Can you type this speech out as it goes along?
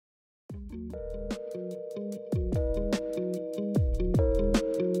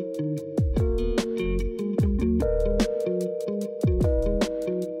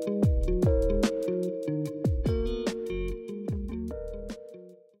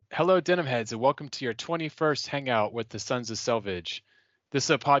Hello, Denim Heads, and welcome to your 21st Hangout with the Sons of Selvage. This is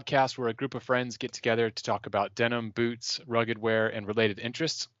a podcast where a group of friends get together to talk about denim, boots, rugged wear, and related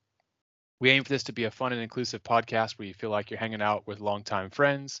interests. We aim for this to be a fun and inclusive podcast where you feel like you're hanging out with longtime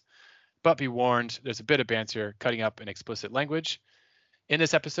friends. But be warned, there's a bit of banter, cutting up in explicit language. In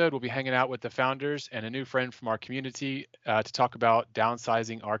this episode, we'll be hanging out with the founders and a new friend from our community to talk about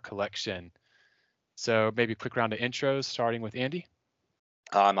downsizing our collection. So maybe a quick round of intros, starting with Andy.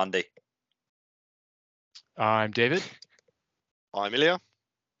 I'm Andy. I'm David. I'm Ilya.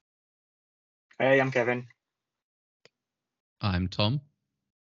 Hey, I'm Kevin. I'm Tom.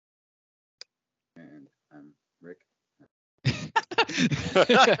 And I'm Rick.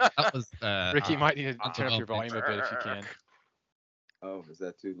 That was Ricky might need to turn up your volume a bit if you can. Oh, is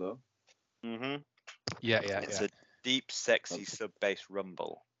that too low? Mm-hmm. Yeah. It's a deep, sexy sub-bass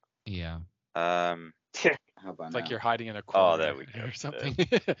rumble. Yeah. How about It's now? like you're hiding in a corner there we go. or something. Is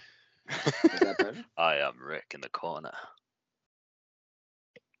that better? I am Rick in the corner.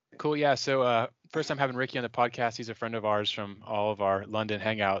 Cool. Yeah. So first time having Ricky on the podcast. He's a friend of ours from all of our London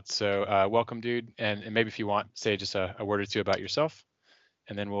hangouts. So welcome, dude. And maybe if you want, say just a word or two about yourself,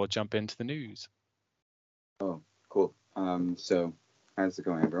 and then we'll jump into the news. Oh, cool. So how's it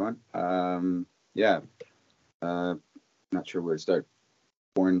going, everyone? Not sure where to start.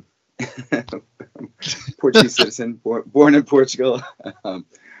 Born Portuguese citizen, born in Portugal.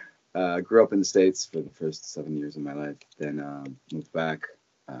 Grew up in the States for the first 7 years of my life. Then moved back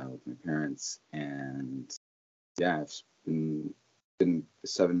with my parents, and I've been the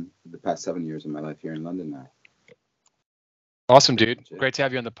past 7 years of my life here in London now. Awesome, dude. Great to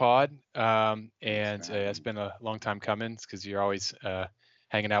have you on the pod. It's been a long time coming because you're always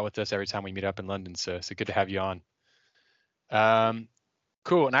hanging out with us every time we meet up in London. So good to have you on.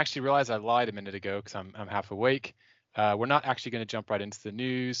 Cool. And I actually realized I lied a minute ago because I'm half awake. We're not actually going to jump right into the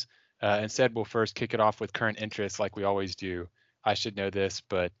news. Instead, we'll first kick it off with current interests like we always do. I should know this,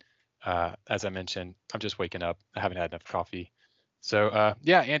 but as I mentioned, I'm just waking up. I haven't had enough coffee. So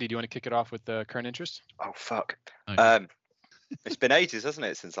Andy, do you want to kick it off with the current interest? Oh, fuck. Okay. It's been ages, hasn't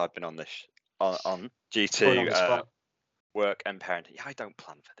it, since I've been on this due Put on the to spot. work and parenting. Yeah, I don't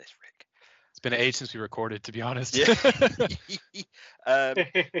plan for this, Rick. It's been an age since we recorded, to be honest. Yeah.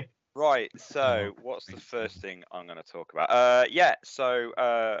 Right, so what's the first thing I'm going to talk about?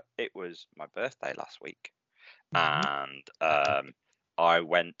 It was my birthday last week, and I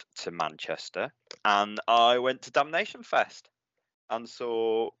went to Manchester, and I went to Damnation Fest, and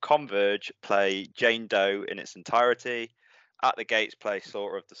saw Converge play Jane Doe in its entirety, At the Gates play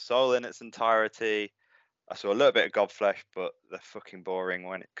Slaughter of the Soul in its entirety. I saw a little bit of Godflesh, but they're fucking boring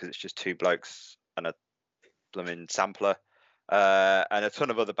because it's just two blokes and a blooming sampler. And a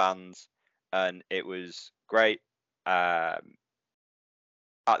ton of other bands, and it was great. At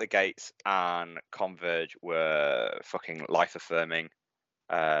the Gates and Converge were fucking life affirming.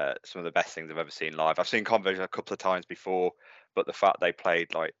 Some of the best things I've ever seen live. I've seen Converge a couple of times before, but the fact they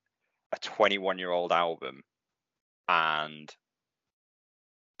played like a 21-year-old album and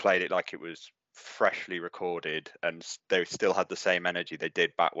played it like it was freshly recorded, and they still had the same energy they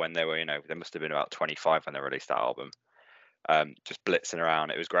did back when they were, they must have been about 25 when they released that album. Just blitzing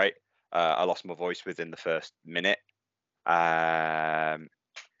around. It was great. I lost my voice within the first minute.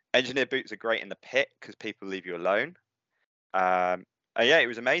 Engineer boots are great in the pit because people leave you alone. It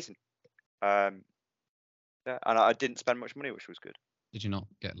was amazing. And I didn't spend much money, which was good. Did you not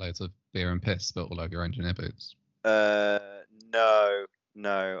get loads of beer and piss spilled all over your engineer boots? No.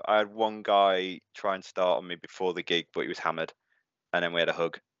 I had one guy try and start on me before the gig, but he was hammered. And then we had a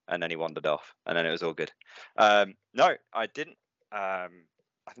hug, and then he wandered off, and then it was all good. No, I didn't. I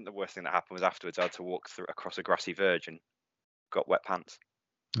think the worst thing that happened was afterwards I had to walk across a grassy verge and got wet pants.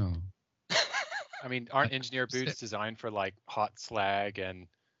 Oh. I mean, aren't engineer boots designed for like hot slag and,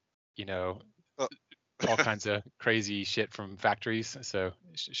 all kinds of crazy shit from factories? So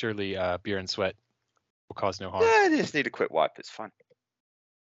surely beer and sweat will cause no harm. Yeah, they just need a quick wipe. It's fine.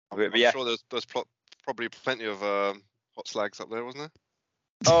 But I'm sure there's probably plenty of hot slags up there, wasn't there?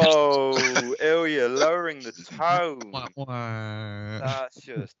 Oh, Ilya, lowering the tone. I That's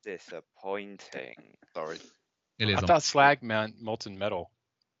just disappointing. Sorry. thought slag meant molten metal.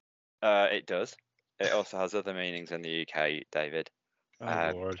 It does. It also has other meanings in the UK, David.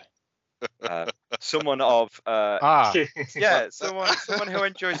 Oh, Lord. Someone of someone who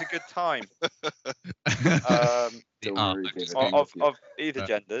enjoys a good time. Don't worry, David, Of either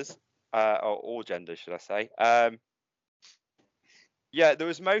genders. or all genders, should I say. Yeah, there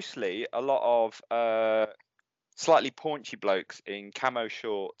was mostly a lot of slightly paunchy blokes in camo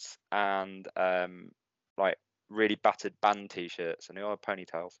shorts and like really battered band t-shirts, and they all had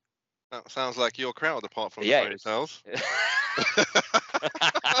ponytails. That sounds like your crowd, apart from Yeah. the ponytails.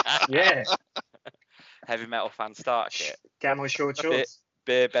 Yeah. Heavy metal fan starter kit, Camo short shorts.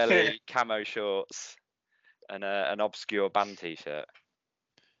 beer belly, camo shorts, and an obscure band t-shirt.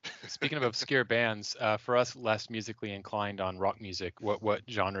 Speaking of obscure bands, for us less musically inclined on rock music, what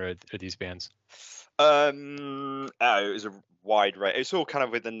genre are these bands? Oh, it was a wide range. It's all kind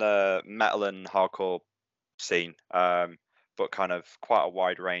of within the metal and hardcore scene, but kind of quite a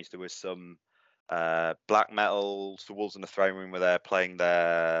wide range. There was some black metal. The Wolves on the Throne Room were there playing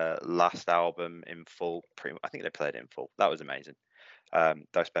their last album in full. I think they played it in full. That was amazing.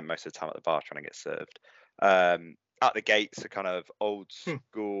 They spent most of the time at the bar trying to get served. At the Gates, are kind of old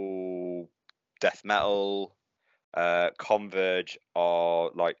school death metal. Converge are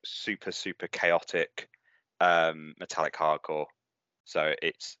like super chaotic metallic hardcore. So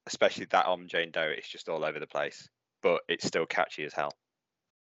it's, especially that on Jane Doe, it's just all over the place, but it's still catchy as hell.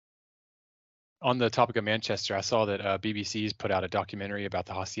 On the topic of Manchester, I saw that BBC's put out a documentary about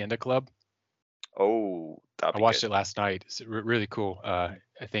the Hacienda Club. Oh, I watched it last night. It's really cool. I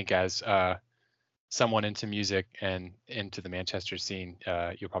think as someone into music and into the Manchester scene,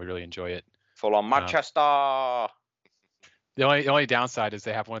 you'll probably really enjoy it. Full on Manchester. The only downside is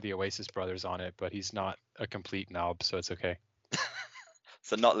they have one of the Oasis brothers on it, but he's not a complete knob, so it's okay.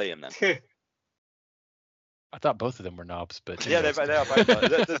 So not Liam then. I thought both of them were knobs, but Yeah, they are both.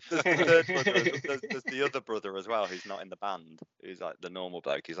 There's anyways. there's the other brother as well, who's not in the band, who's like the normal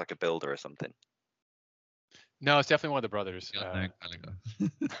bloke. He's like a builder or something. No, it's definitely one of the brothers. Yeah,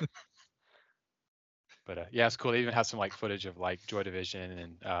 But yeah, it's cool. They even have some like footage of like Joy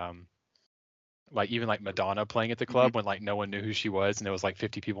Division and like even like Madonna playing at the club when like no one knew who she was and there was like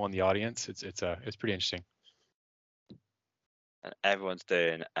 50 people in the audience. It's pretty interesting. And everyone's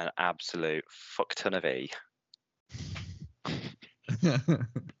doing an absolute fuck ton of E.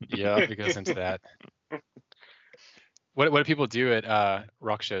 Yeah, it goes into that. What do people do at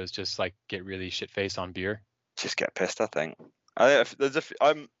rock shows? Just like get really shit faced on beer? Just get pissed, I think. I was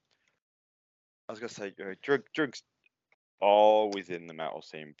gonna say drugs always in the metal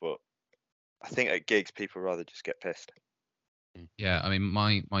scene, but I think at gigs people rather just get pissed. Yeah, I mean,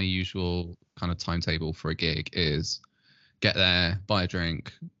 my usual kind of timetable for a gig is get there, buy a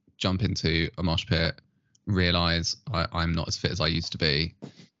drink, jump into a mosh pit, realize I'm not as fit as I used to be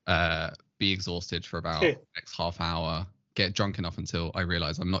exhausted for about the next half hour, get drunk enough until I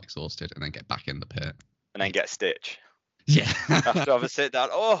realize I'm not exhausted, and then get back in the pit. And then get Stitch. Yeah. After I sit down,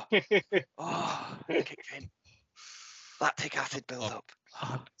 it kicked in. Lactic acid build up.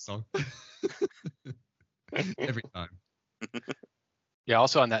 So every time. Yeah.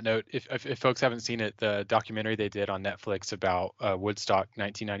 Also on that note, if folks haven't seen it, the documentary they did on Netflix about Woodstock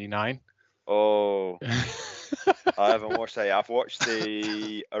 1999. Oh, I haven't watched that yet. I've watched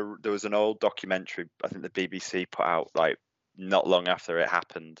there was an old documentary I think the BBC put out like not long after it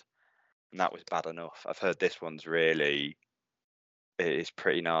happened, and that was bad enough. I've heard this one's it's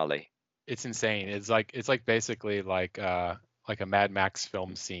pretty gnarly. It's insane. It's like basically like a Mad Max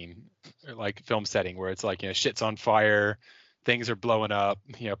film scene, like film setting where it's like, you know, shit's on fire, things are blowing up,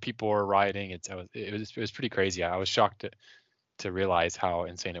 you know, people are rioting. It was pretty crazy. I was shocked to realize how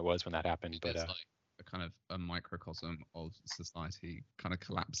insane it was when that happened. But it's like a kind of a microcosm of society kind of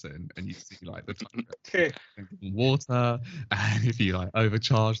collapsing, and you see like the water, and if you like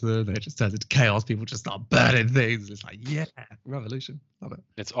overcharge them, they just turns into chaos. People just start burning things. It's like, yeah, revolution. Love it.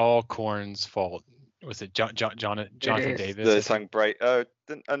 it's all Korn's fault. Was it Jonathan Davis? The song Break. And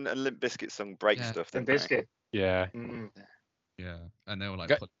Limp Bizkit sung Break stuff. Limp Didn't they? Bizkit. Yeah. Yeah, and they were like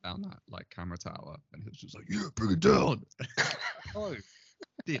putting down that like camera tower, and it was just like, yeah, bring it down. Oh,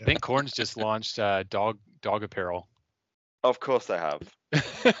 I think Korn's just launched dog apparel. Of course they have.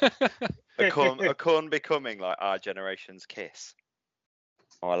 A Korn becoming like our generation's Kiss.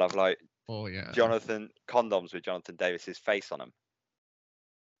 Oh, I love like Jonathan condoms with Jonathan Davis's face on them.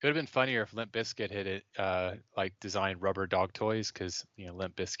 It would have been funnier if Limp Bizkit had like designed rubber dog toys, because, you know,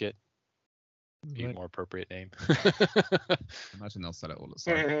 Limp Bizkit would be a more appropriate name. Imagine they'll sell it all at the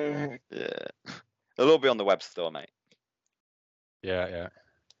same. Yeah, it'll all be on the web store, mate. Yeah.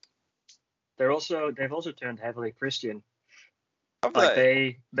 They've also turned heavily Christian. Have Like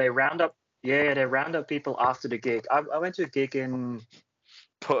they? they round up people after the gig. I went to a gig in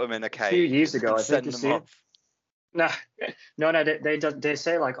Put them in a cage. a few years ago. I think Send you them see it. off. No. They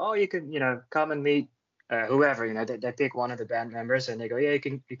say like, oh, you can, you know, come and meet whoever, they pick one of the band members and they go, yeah, you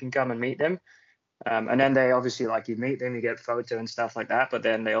can come and meet them. And then they obviously, like, you meet them, you get photo and stuff like that. But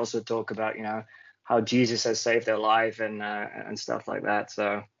then they also talk about, how Jesus has saved their life and stuff like that.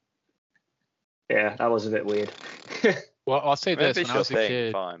 So yeah, that was a bit weird. Well, I'll say this: When I was a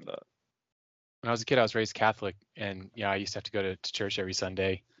kid, fine, but when I was a kid, I was raised Catholic, and I used to have to go to church every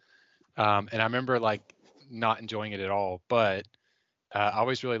Sunday. And I remember like not enjoying it at all, but I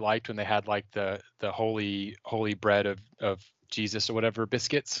always really liked when they had like the holy bread of Jesus or whatever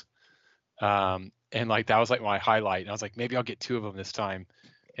biscuits. And like that was like my highlight. And I was like, maybe I'll get 2 of them this time.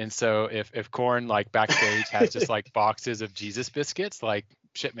 And so if Korn like backstage has just like boxes of Jesus biscuits, like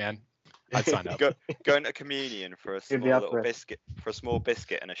shit, man, I'd sign up. Going to communion for a small little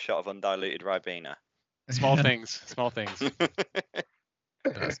biscuit, and a shot of undiluted Ribena. Small things.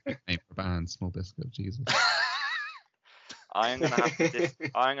 That's a name for a band, Small Biscuit of Jesus. I'm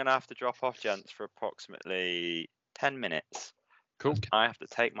gonna have to drop off, gents, for approximately 10 minutes. Cool. I have to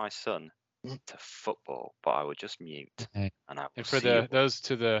take my son to football, but I will just mute. Okay. And for those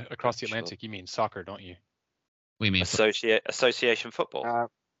to the across the Atlantic, you mean soccer, don't you? We mean association football.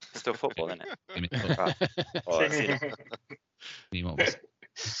 Still football, isn't it? we mean Right. we mean what was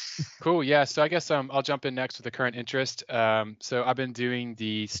Cool. Yeah. So I guess I'll jump in next with the current interest. So I've been doing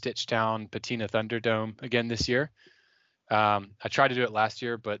the Stitchtown Patina Thunderdome again this year. I tried to do it last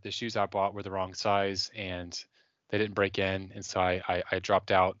year, but the shoes I bought were the wrong size and they didn't break in, and so I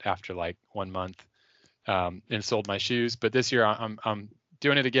dropped out after like 1 month and sold my shoes. But this year I'm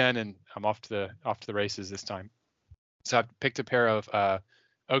doing it again, and I'm off to the races this time. So I picked a pair of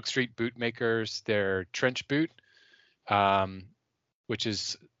Oak Street Bootmakers, their trench boot, which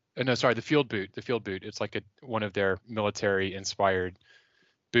is the field boot. The field boot. It's like one of their military inspired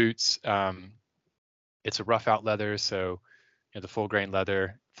boots. It's a rough out leather, so the full grain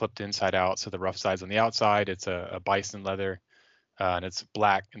leather flipped inside out, so the rough side's on the outside. It's a bison leather, and it's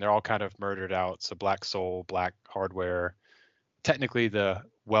black, and they're all kind of murdered out. So black sole, black hardware. Technically, the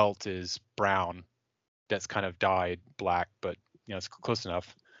welt is brown. That's kind of dyed black, but it's close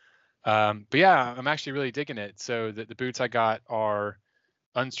enough. But yeah, I'm actually really digging it. So the boots I got are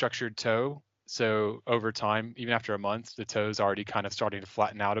unstructured toe. So over time, even after a month, the toe's already kind of starting to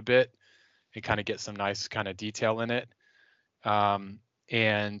flatten out a bit and kind of get some nice kind of detail in it.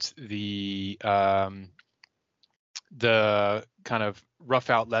 And the kind of rough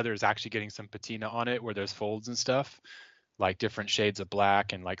out leather is actually getting some patina on it where there's folds and stuff, like different shades of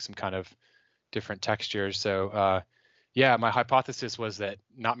black and like some kind of different textures. So yeah, my hypothesis was that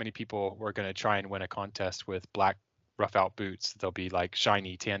not many people were going to try and win a contest with black rough out boots. They'll be like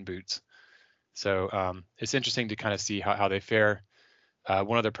shiny tan boots. So it's interesting to kind of see how they fare.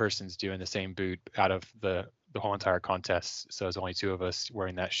 One other person's doing the same boot out of the whole entire contest. So there's only 2 of us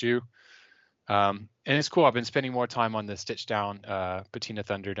wearing that shoe. And it's cool. I've been spending more time on the Stitchtown Patina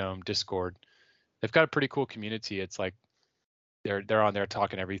Thunderdome Discord. They've got a pretty cool community. It's like they're on there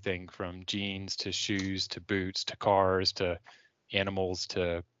talking everything from jeans to shoes to boots to cars to animals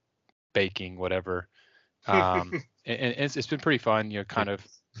to baking, whatever. And it's been pretty fun, kind of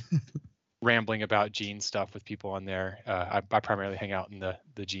rambling about jeans stuff with people on there. I primarily hang out in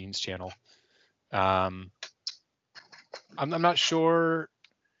the jeans channel. I'm not sure.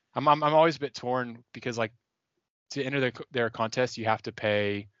 I'm always a bit torn because like to enter their contest, you have to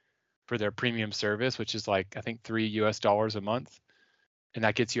pay for their premium service, which is like I think $3 a month, and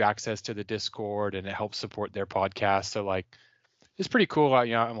that gets you access to the Discord and it helps support their podcast. So like it's pretty cool.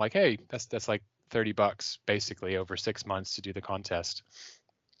 I'm like, hey, that's like $30 basically over 6 months to do the contest,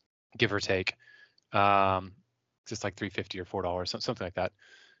 give or take. Just like $3.50 or $4, something like that.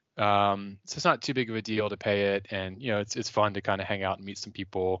 So it's not too big of a deal to pay it, and it's fun to kind of hang out and meet some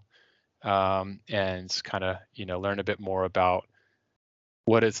people, and kind of learn a bit more about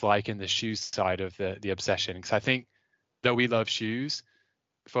what it's like in the shoes side of the obsession. Because I think though we love shoes,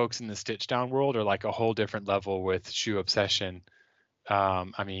 folks in the Stitchtown world are like a whole different level with shoe obsession.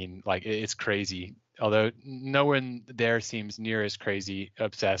 I mean, like it's crazy. Although no one there seems near as crazy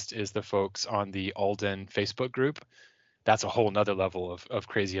obsessed as the folks on the Alden Facebook group. That's a whole nother level of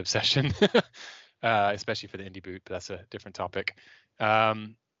crazy obsession, especially for the indie boot, but that's a different topic. But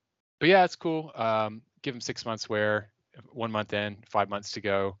yeah, it's cool. Give them 6 months wear, 1 month in, 5 months to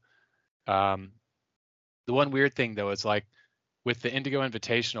go. The one weird thing though is like with the Indigo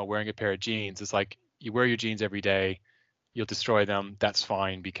Invitational, wearing a pair of jeans, it's like you wear your jeans every day, you'll destroy them. That's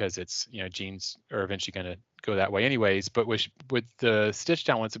fine because it's jeans are eventually going to go that way anyways. But with the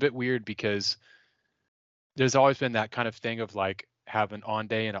Stitchtown one, it's a bit weird because there's always been that kind of thing of like have an on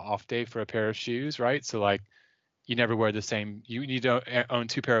day and an off day for a pair of shoes, right? So like you never wear the same. You need to own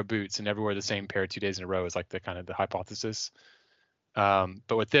 2 pair of boots and never wear the same pair 2 days in a row is like the kind of the hypothesis.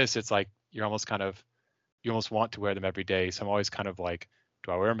 But with this, it's like you almost want to wear them every day. So I'm always kind of like,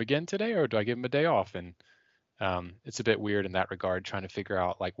 do I wear them again today or do I give them a day off? And it's a bit weird in that regard, trying to figure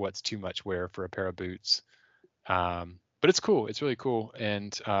out like what's too much wear for a pair of boots. But it's cool. It's really cool.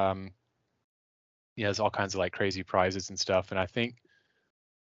 And there's all kinds of like crazy prizes and stuff. And I think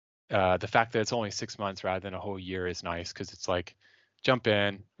the fact that it's only 6 months rather than a whole year is nice, because it's like jump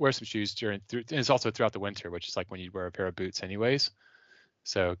in, wear some shoes and it's also throughout the winter, which is like when you wear a pair of boots anyways.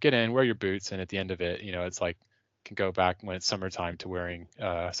 So get in, wear your boots, and at the end of it, it's like can go back when it's summertime to wearing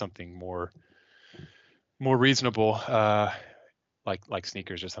something more reasonable, like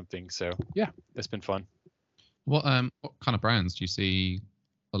sneakers or something. So yeah, it's been fun. What kind of brands do you see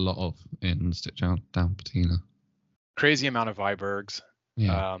a lot of in Stitch Out down Patina? Crazy amount of Vibergs.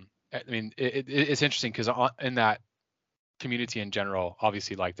 Yeah. I mean, it's interesting because in that community in general,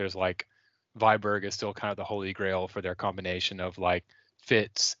 obviously, like there's like Viberg is still kind of the holy grail for their combination of like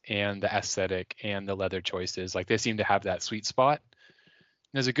fits and the aesthetic and the leather choices. Like they seem to have that sweet spot.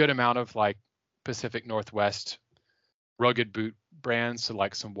 There's a good amount of like Pacific Northwest rugged boot brands, so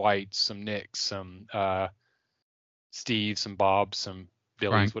like some Whites, some Nicks, some Steve, some Bob, some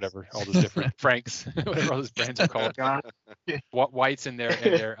Billy's, Franks. whatever, all those different Franks, whatever all those brands are called. Whites and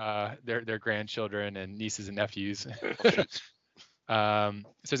their grandchildren and nieces and nephews. So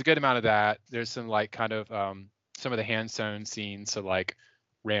there's a good amount of that. There's some like kind of some of the hand sewn scenes, so like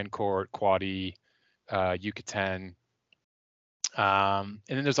Rancourt, Quadi, Yucatan. And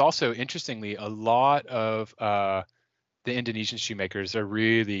then there's also, interestingly, a lot of the Indonesian shoemakers are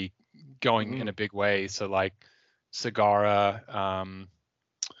really going in a big way. So like Sagara,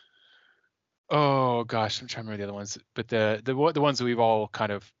 oh gosh, I'm trying to remember the other ones, but the ones that we've all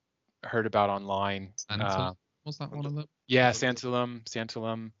kind of heard about online. Was that one of them? Yeah,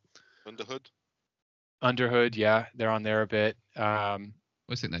 Santalum. Underhood, yeah, they're on there a bit.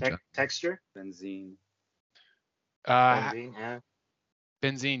 What's it there? Texture? Benzene. Benzene, yeah.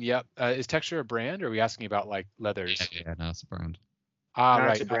 Benzene, yep. Is Texture a brand, or are we asking about like leathers? Yeah, no, it's a brand. No,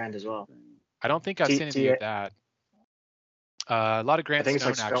 Right. it's a brand as well. I don't think I've seen any of that. A lot of Grant I think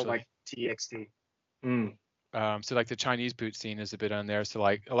Stone, it's like spelled actually. like TXT. So like the Chinese boot scene is a bit on there. So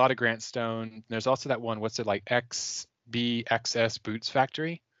like a lot of Grant Stone. There's also that one, what's it, like XBXS Boots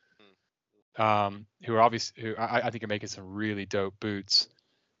Factory, who are obviously, who I think are making some really dope boots.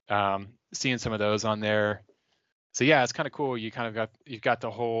 Seeing some of those on there. So yeah, it's kind of cool. You've got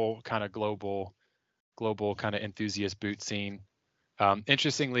the whole kind of global kind of enthusiast boot scene.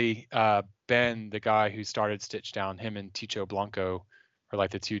 Interestingly, Ben, the guy who started Stitch Down, him and Ticho Blanco are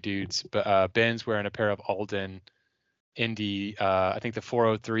like the two dudes. But Ben's wearing a pair of Alden Indy, I think the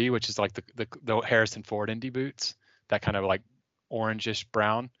 403, which is like the Harrison Ford Indy boots, that kind of like orangish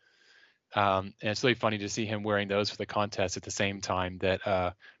brown. And it's really funny to see him wearing those for the contest at the same time that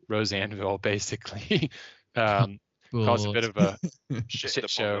Roseanneville basically caused a bit of a shit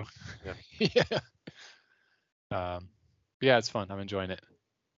show. Yeah. Yeah, it's fun. I'm enjoying it.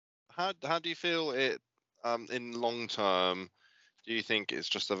 How do you feel it in long term? Do you think it's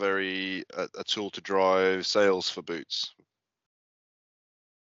just a tool to drive sales for boots?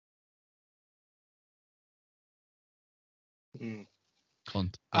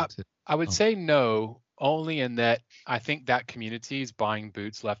 I would say no, only in that I think that community is buying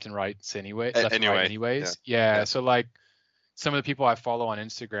boots left and right anyways. Yeah. So like some of the people I follow on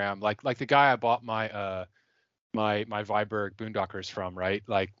Instagram, like the guy I bought my my Viberg Boondockers from, right?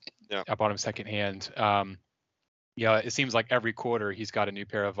 Like I bought him secondhand. It seems like every quarter he's got a new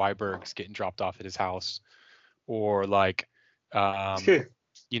pair of Vibergs getting dropped off at his house, or like some of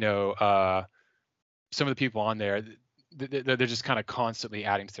the people on there, they're just kind of constantly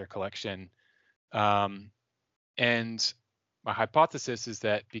adding to their collection. And my hypothesis is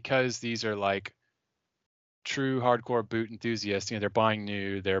that because these are like true hardcore boot enthusiasts, they're buying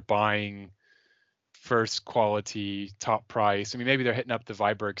new, they're buying first quality, top price. I mean, maybe they're hitting up the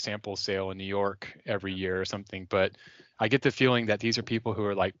Viberg sample sale in New York every year or something, but I get the feeling that these are people who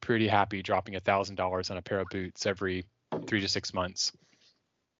are like pretty happy dropping $1,000 on a pair of boots every 3 to 6 months.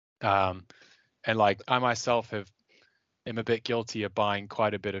 And like I myself am a bit guilty of buying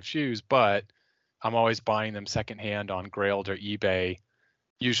quite a bit of shoes, but I'm always buying them secondhand on Grailed or eBay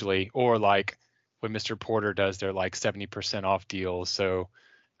usually, or like when Mr. Porter does their like 70% off deals. So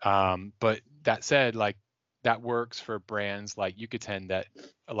but that said, like that works for brands like Yucatan that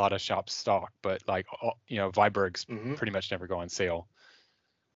a lot of shops stock, but like Vibergs pretty much never go on sale.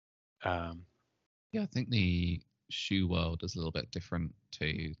 I think the shoe world is a little bit different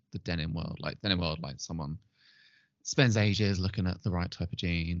to the denim world. Like denim world, like someone spends ages looking at the right type of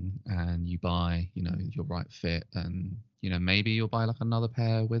jean, and you buy, your right fit, and maybe you'll buy like another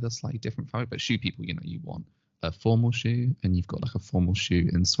pair with a slightly different fabric. But shoe people, you want a formal shoe, and you've got like a formal shoe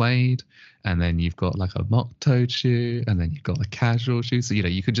in suede, and then you've got like a mock-toed shoe, and then you've got a casual shoe. So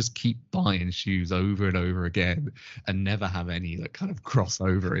you can just keep buying shoes over and over again and never have any that kind of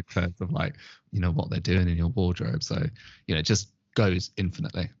crossover in terms of like what they're doing in your wardrobe. So it just goes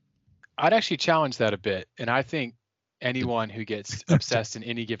infinitely. I'd actually challenge that a bit, and I think anyone who gets obsessed in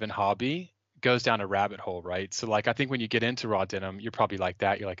any given hobby goes down a rabbit hole, right? So like I think when you get into raw denim, you're probably like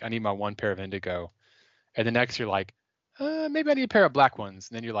that. You're like, I need my one pair of indigo. And the next you're like, maybe I need a pair of black ones.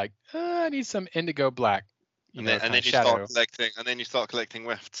 And then you're like, I need some indigo black. And then you start collecting,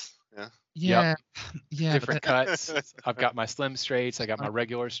 wefts. Yeah. Yeah. Yeah. Different cuts. I've got my slim straights. I got my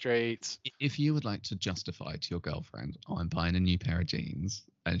regular straights. If you would like to justify to your girlfriend, oh, I'm buying a new pair of jeans,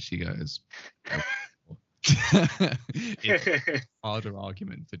 and she goes, it's a harder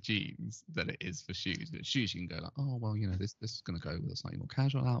argument for jeans than it is for shoes. But shoes, you can go like, oh well, this is going to go with a slightly more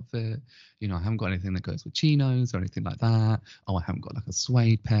casual outfit. I haven't got anything that goes with chinos or anything like that. Oh, I haven't got like a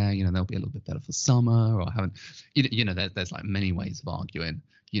suede pair. They'll be a little bit better for summer. Or I haven't. There's like many ways of arguing.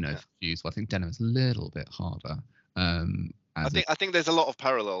 For shoes. So I think denim is a little bit harder. I think there's a lot of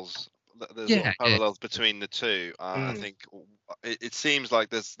parallels. There's a lot of parallels between the two. I think it seems like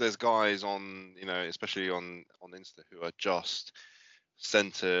there's guys on, especially on Insta, who are just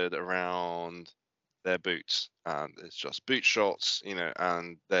centered around their boots, and it's just boot shots,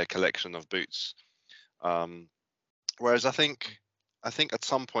 and their collection of boots. Whereas I think at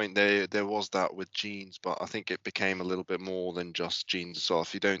some point there was that with jeans, but I think it became a little bit more than just jeans as well.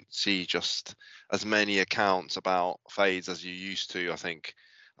 If you don't see just as many accounts about fades as you used to, I think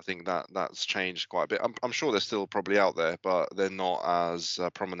that's changed quite a bit. I'm sure they're still probably out there, but they're not as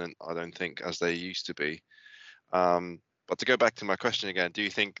prominent, I don't think, as they used to be. But to go back to my question again, do you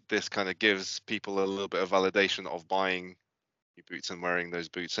think this kind of gives people a little bit of validation of buying new boots and wearing those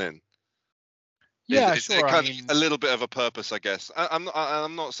boots in? Yeah, it's sure. Kind of a little bit of a purpose, I guess. I'm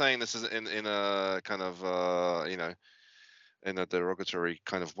not saying this is in a kind of in a derogatory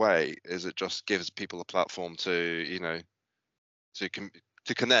kind of way. Is it just gives people a platform to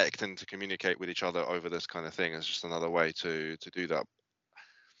to connect and to communicate with each other over this kind of thing? It's just another way to do that.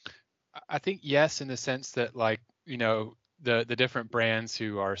 I think yes, in the sense that like the different brands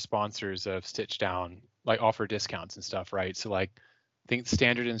who are sponsors of Stitch Down like offer discounts and stuff, right? So like I think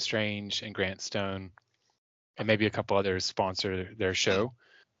Standard and Strange and Grant Stone and maybe a couple others sponsor their show.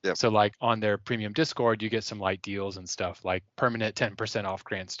 Yep. So like on their premium Discord, you get some light deals and stuff like permanent 10% off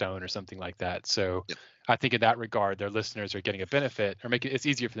Grant Stone or something like that. So yep. I think in that regard, their listeners are getting a benefit or it's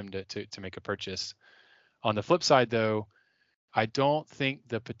easier for them to make a purchase. On the flip side, though, I don't think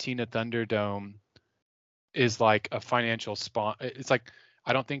the Patina Thunderdome is like a financial It's like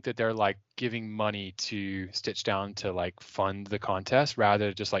I don't think that they're like giving money to Stitch Down to like fund the contest,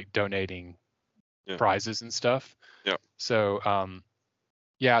 rather just like donating prizes and stuff. Yeah. So so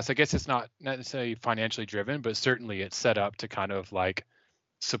I guess it's not necessarily financially driven, but certainly it's set up to kind of like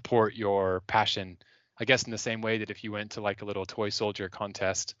support your passion. I guess in the same way that if you went to like a little toy soldier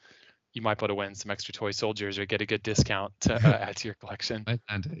contest, you might be able to win some extra toy soldiers or get a good discount to add to your collection.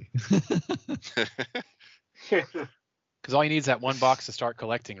 Andy. Because all you need is that one box to start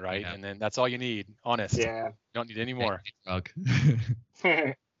collecting, right? Yeah. And then that's all you need. Honest. Yeah. You don't need any more.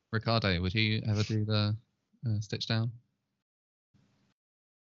 Ricardo, would you ever do the Stitch Down?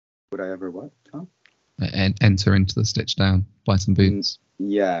 Would I ever what, Tom? Enter into the Stitch Down, buy some boots.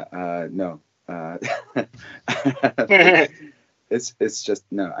 Yeah. No. It's just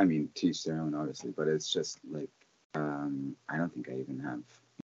no. I mean, to each their own, obviously, but it's just like I don't think I even have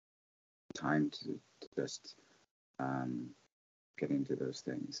time to just get into those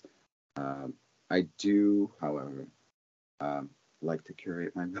things. I do, however, like to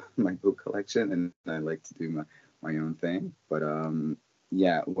curate my book collection, and I like to do my own thing. But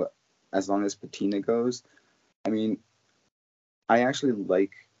as long as patina goes, I mean, I actually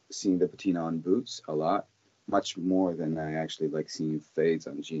like seeing the patina on boots a lot, much more than I actually like seeing fades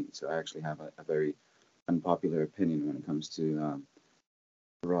on jeans. So I actually have a very unpopular opinion when it comes to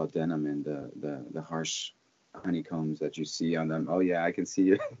raw denim and the harsh honeycombs that you see on them. Oh yeah, I can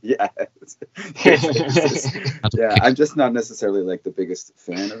see it. Yeah. Yeah, I'm just not necessarily like the biggest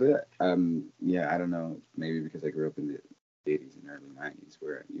fan of it. I don't know, maybe because I grew up in the 80s and early 90s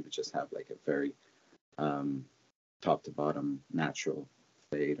where you would just have like a very top to bottom natural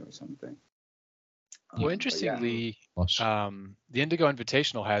fade or something. Well, interestingly, the Indigo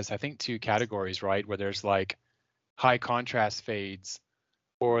Invitational has, I think, 2 categories, right? Where there's like high contrast fades,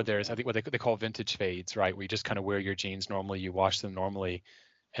 Or there's, I think, what they call vintage fades, right? Where you just kind of wear your jeans normally, you wash them normally.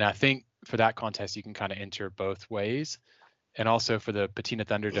 And I think for that contest, you can kind of enter both ways. And also for the Patina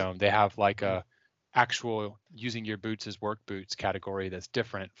Thunderdome, they have like a actual using your boots as work boots category that's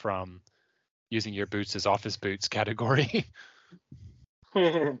different from using your boots as office boots category.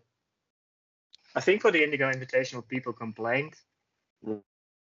 I think for the Indigo Invitational, people complained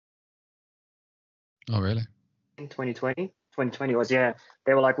Oh, really? in 2020. 2020 was, yeah.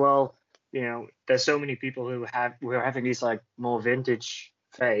 They were like, well, you know, there's so many people who are having these like more vintage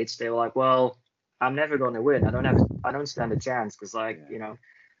fades. They were like, well, I'm never going to win. I don't stand a chance because like, you know,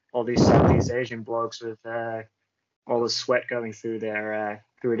 all these Southeast Asian blokes with all the sweat going through their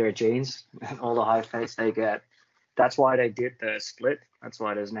jeans and all the high fades they get. That's why they did the split. That's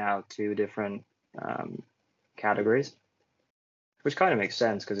why there's now two different categories, which kind of makes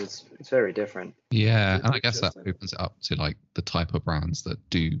sense because it's very different. Yeah, and I guess that opens it up to like the type of brands that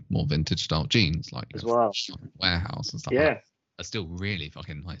do more vintage style jeans, like as well, Warehouse and stuff. Yeah, like that. Are still really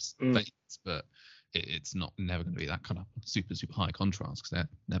fucking nice fades, but it's never going to be that kind of super high contrast because they're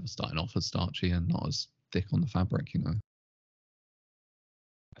never starting off as starchy and not as thick on the fabric, you know.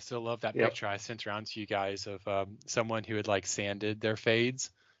 I still love that picture I sent around to you guys of someone who had like sanded their fades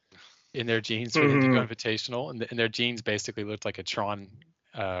in their jeans for the Indigo Invitational, and their jeans basically looked like a Tron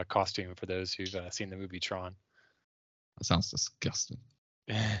costume for those who've seen the movie Tron. That sounds disgusting.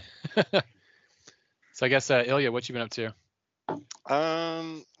 So I guess Ilya, what you been up to?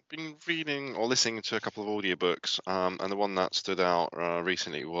 Been reading or listening to a couple of audiobooks, and the one that stood out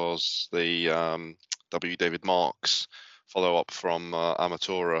recently was the W. David Marks follow-up from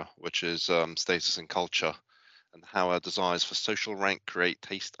Amatora, which is Status and Culture, and how our desires for social rank create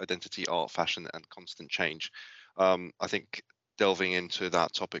taste, identity, art, fashion, and constant change. I think delving into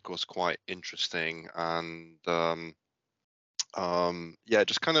that topic was quite interesting, and just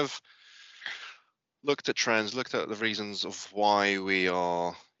kind of looked at trends, looked at the reasons of why we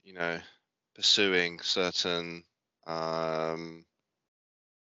are, you know, pursuing certain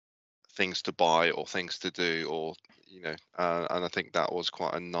things to buy or things to do, or you know, and I think that was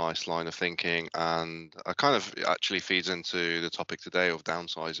quite a nice line of thinking, and it kind of actually feeds into the topic today of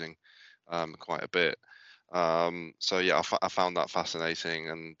downsizing quite a bit. So yeah, I found that fascinating,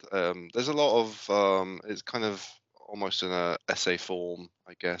 and there's a lot of it's kind of almost in a essay form,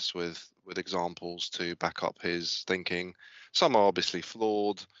 I guess, with examples to back up his thinking. Some are obviously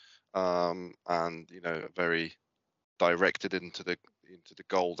flawed, and you know, very directed into the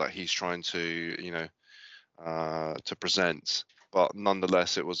goal that he's trying to, you know, to present. But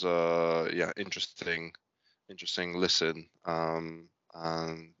nonetheless, it was a interesting listen, and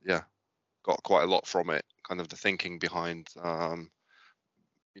yeah, got quite a lot from it. Kind of the thinking behind,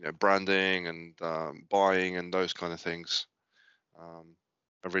 you know, branding and buying and those kind of things. I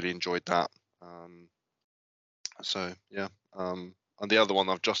really enjoyed that. So yeah, and the other one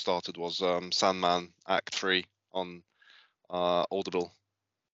I've just started was Sandman Act 3 on Audible.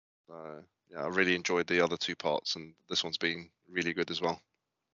 Yeah, I really enjoyed the other two parts, and this one's been really good as well.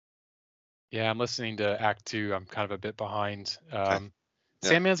 Yeah, I'm listening to Act 2. I'm kind of a bit behind. Okay.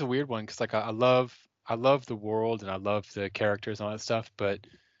 Sandman's a weird one because like I love the world and I love the characters and all that stuff, but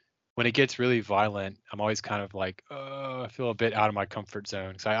when it gets really violent, I'm always kind of like, I feel a bit out of my comfort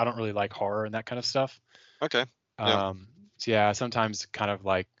zone because I don't really like horror and that kind of stuff. Okay. So yeah, sometimes kind of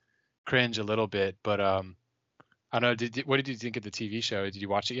like cringe a little bit, but I don't know. What did you think of the TV show? Did you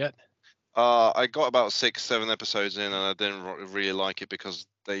watch it yet? I got about 6-7 episodes in, and I didn't really like it because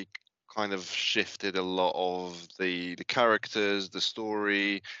they kind of shifted a lot of the characters, the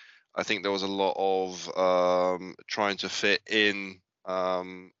story. I think there was a lot of trying to fit in,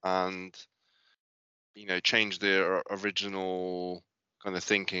 and you know, change the original kind of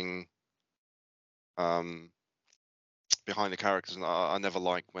thinking behind the characters. And I never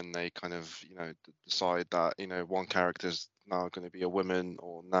like when they kind of, you know, decide that, you know, one character's now going to be a woman,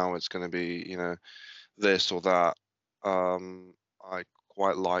 or now it's going to be, you know, this or that. I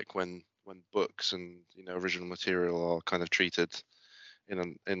quite like when books and, you know, original material are kind of treated in a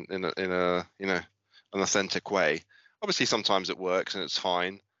you know, an authentic way. Obviously sometimes it works and it's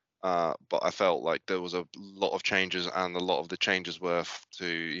fine, but I felt like there was a lot of changes, and a lot of the changes were to,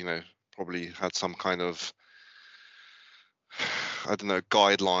 you know, probably had some kind of, I don't know,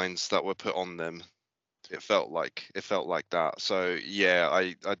 guidelines that were put on them. It felt like that. So yeah,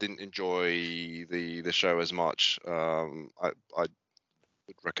 I didn't enjoy the show as much. I would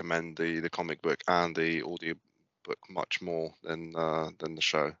recommend the comic book and the audio book much more than the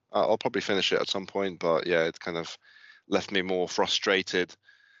show. I'll probably finish it at some point, but yeah, it kind of left me more frustrated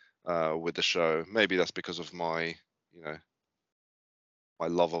with the show. Maybe that's because of my, you know,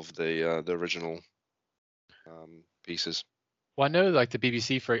 love of the original pieces. Well, I know like the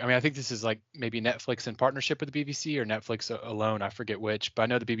BBC I think this is like maybe Netflix in partnership with the BBC or Netflix alone. I forget which, but I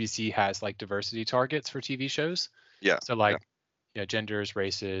know the BBC has like diversity targets for TV shows. Yeah. So like, genders,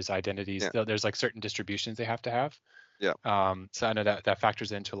 races, identities. Yeah. There's like certain distributions they have to have. Yeah. So I know that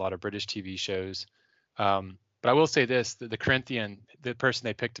factors into a lot of British TV shows. But I will say this: the Corinthian, the person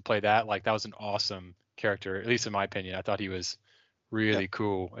they picked to play that, like that was an awesome character, at least in my opinion. I thought he was really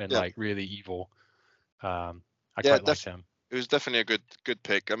cool and like really evil. I quite liked him. It was definitely a good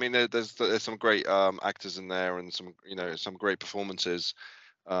pick. I mean, there's some great actors in there and some some great performances,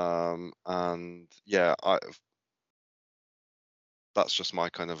 and yeah, that's just my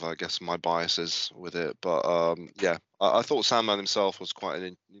kind of, I guess, my biases with it. But yeah, I thought Sandman himself was quite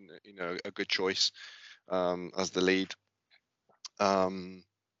a good choice as the lead.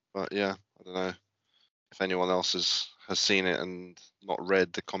 But yeah, I don't know if anyone else has seen it and not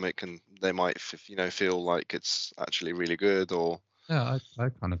read the comic, and they might feel like it's actually really good. Or yeah, I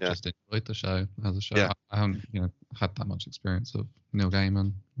kind of just enjoyed the show as a show. Yeah. I haven't had that much experience of Neil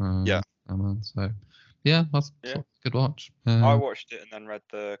Gaiman. So yeah, that's a good watch. I watched it and then read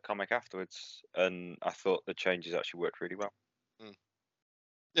the comic afterwards, and I thought the changes actually worked really well.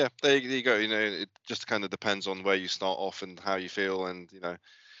 Yeah, there you go. It just kind of depends on where you start off and how you feel, and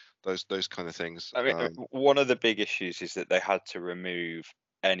those kind of things. I mean, one of the big issues is that they had to remove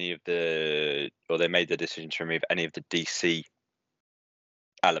they made the decision to remove any of the DC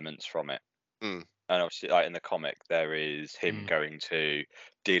elements from it. And obviously, like in the comic, there is him going to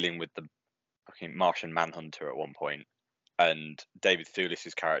dealing with the fucking Martian Manhunter at one point, and David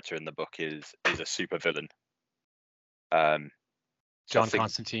Thewlis's character in the book is a super villain. John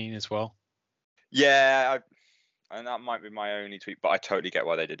Constantine as well. Yeah, and that might be my only tweet, but I totally get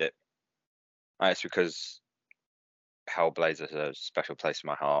why they did it. It's because Hellblazer is a special place in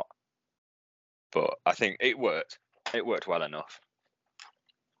my heart, but I think it worked. It worked well enough.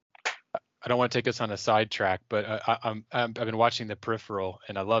 I don't want to take us on a sidetrack, but I've been watching The Peripheral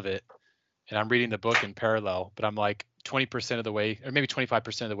and I love it, and I'm reading the book in parallel, but I'm like 20% of the way, or maybe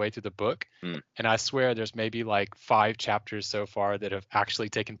 25% of the way through the book, and I swear there's maybe like 5 chapters so far that have actually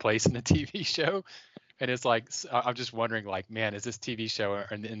taken place in the TV show. And it's like, I'm just wondering, like, man, is this TV show or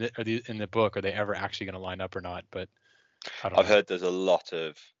in the book, are they ever actually going to line up or not? But I've heard there's a lot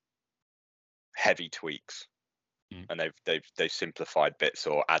of heavy tweaks, and they've simplified bits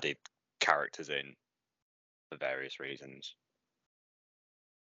or added characters in for various reasons.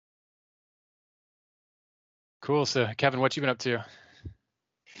 Cool. So, Kevin, what you been up to?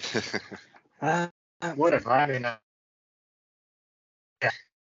 What have I been?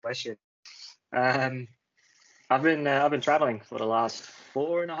 Question. I've been traveling for the last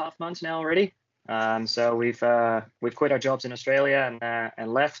 4.5 months now already. So we've quit our jobs in Australia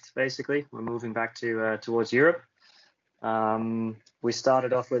and left. Basically, we're moving back towards Europe. We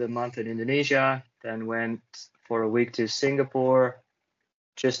started off with a month in Indonesia, then went for a week to Singapore,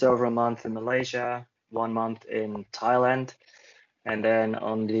 just over a month in Malaysia, 1 month in Thailand, and then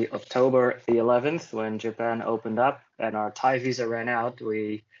on the October the 11th, when Japan opened up and our Thai visa ran out,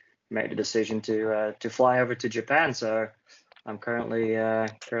 we made the decision to fly over to Japan. So I'm currently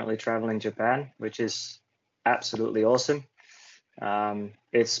traveling Japan, which is absolutely awesome.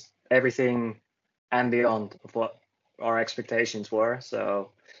 It's everything and beyond of what our expectations were.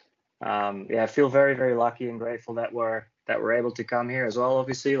 So I feel very, very lucky and grateful that we're able to come here as well.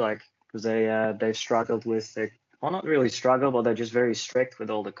 Obviously, like, because they've struggled with not really struggled, but they're just very strict with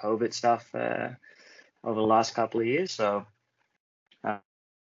all the COVID stuff over the last couple of years. So.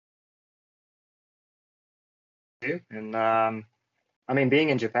 And I mean, being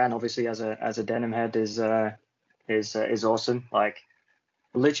in Japan, obviously, as a denim head is awesome. Like,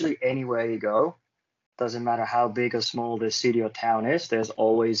 literally anywhere you go, doesn't matter how big or small the city or town is, there's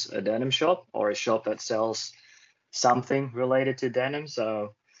always a denim shop or a shop that sells something related to denim.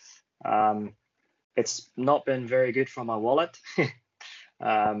 So it's not been very good for my wallet,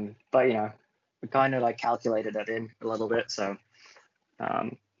 but we kind of like calculated that in a little bit. So.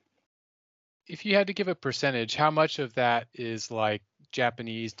 If you had to give a percentage, how much of that is like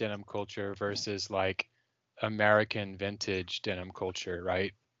Japanese denim culture versus like American vintage denim culture,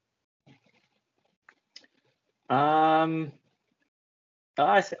 right? I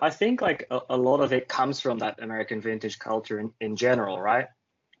think like a lot of it comes from that American vintage culture in general, right?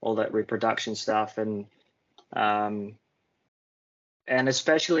 All that reproduction stuff and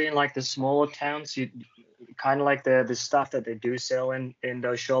especially in like the smaller towns, you kind of like the stuff that they do sell in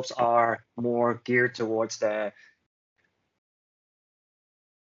those shops are more geared towards for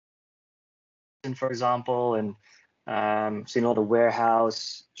example, and Seen a lot of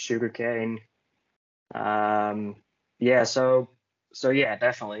warehouse, sugarcane. Yeah, so yeah,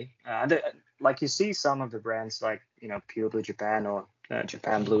 definitely. Like you see some of the brands like Pure Blue Japan or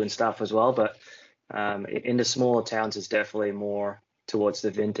Japan Blue and stuff as well, but in the smaller towns, it's definitely more towards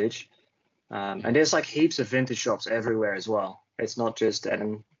the vintage. And there's like heaps of vintage shops everywhere as well. It's not just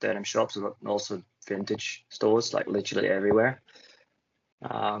denim shops, but also vintage stores, like literally everywhere.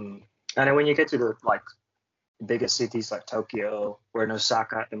 And then when you get to the like bigger cities like Tokyo, we're in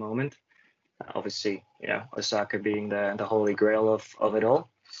Osaka at the moment. Obviously, Osaka being the holy grail of it all.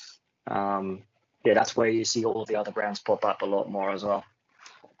 Yeah, that's where you see all the other brands pop up a lot more as well.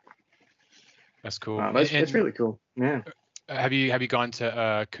 That's cool. It's really cool. Yeah. Have you gone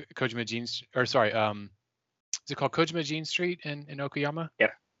to Kojima Jeans, or sorry, is it called Kojima Jean Street in Okayama?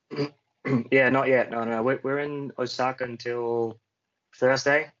 Yep. Yeah, not yet. No. We're in Osaka until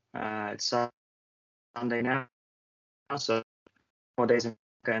Thursday. It's Sunday now, so more days in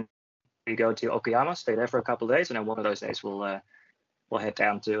Osaka, and we go to Okayama, stay there for a couple of days, and then one of those days we'll head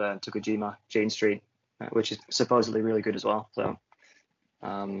down to Kojima Jean Street, which is supposedly really good as well. So,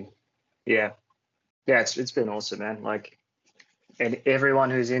 yeah, it's been awesome, man. Like, and everyone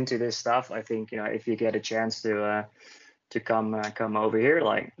who's into this stuff, I think if you get a chance to come over here,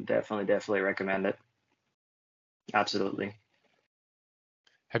 like definitely recommend it. Absolutely.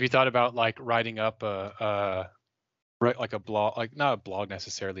 Have you thought about like writing up like a blog, like not a blog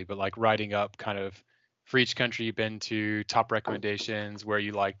necessarily, but like writing up kind of for each country you've been to, top recommendations, where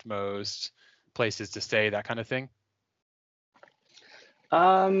you liked most, places to stay, that kind of thing?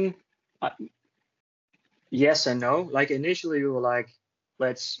 Yes and no. Like initially we were like,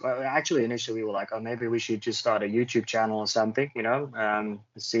 initially we were like, oh, maybe we should just start a YouTube channel or something,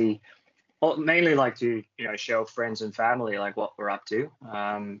 see, well, mainly like to, show friends and family like what we're up to.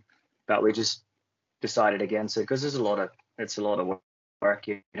 But we just decided against it because it's a lot of work,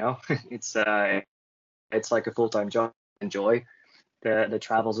 it's like a full-time job. Enjoy the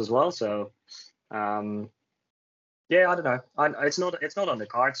travels as well. So, yeah, I don't know. It's not on the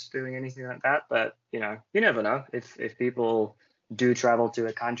cards doing anything like that, but you never know. If people do travel to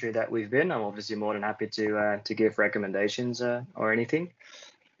a country that we've been, I'm obviously more than happy to give recommendations or anything.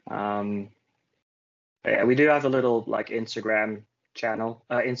 Yeah, we do have a little like Instagram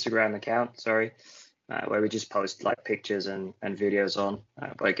account, sorry, where we just post like pictures and videos on.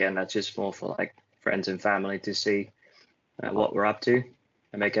 But again, that's just more for like friends and family to see what we're up to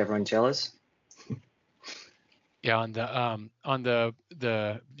and make everyone jealous. Yeah, on the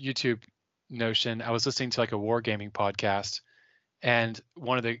YouTube notion, I was listening to like a wargaming podcast, and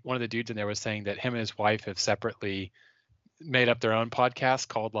one of the dudes in there was saying that him and his wife have separately made up their own podcast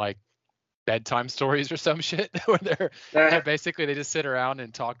called like bedtime stories or some shit, where they're basically, they just sit around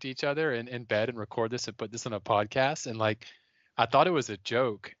and talk to each other in bed and record this and put this on a podcast. And like, I thought it was a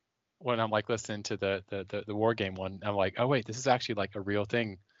joke when I'm like listening to the war game one. I'm like, oh wait, this is actually like a real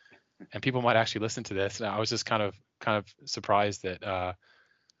thing, and people might actually listen to this. And I was just kind of surprised that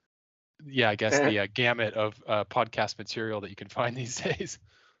yeah, I guess the gamut of podcast material that you can find these days.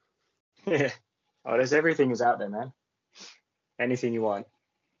 Yeah. Oh, there's everything is out there, man. Anything you want.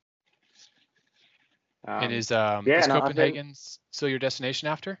 And is Copenhagen still your destination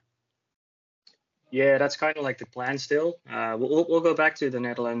after? Yeah, that's kind of like the plan still. We'll go back to the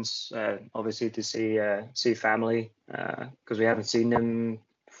Netherlands, obviously to see family, because we haven't seen them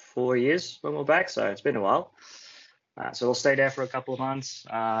 4 years when we're back, so it's been a while. So we'll stay there for a couple of months,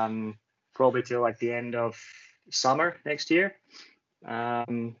 probably till like the end of summer next year,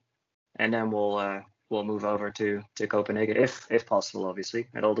 and then we'll move over to Copenhagen if possible. Obviously,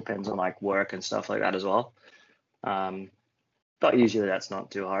 it all depends on like work and stuff like that as well. But usually that's not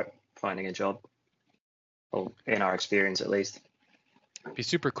too hard finding a job, well, in our experience at least. It'd be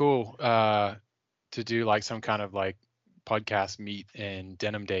super cool to do like some kind of like podcast meet in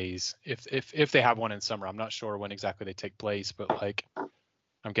Denim Days if they have one in summer. I'm not sure when exactly they take place, but like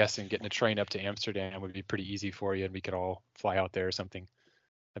I'm guessing getting a train up to Amsterdam would be pretty easy for you, and we could all fly out there or something.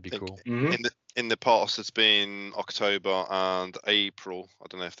 That'd be cool. Mm-hmm. In the past, it's been October and April. I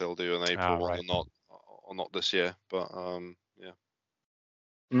don't know if they'll do an April one or not this year, but yeah.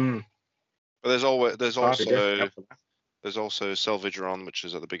 But there's also Selvage Run, which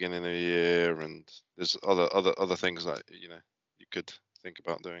is at the beginning of the year, and there's other things that you could think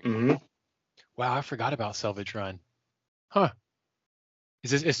about doing. Mm-hmm. Wow, I forgot about Selvage Run. Huh?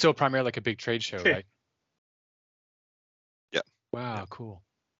 It's still primarily like a big trade show, right? Yeah. Wow, yeah. Cool.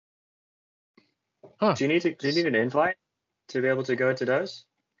 Huh. Do you need an invite to be able to go to those?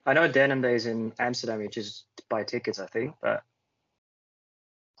 I know Denim Days in Amsterdam, you just buy tickets, I think, but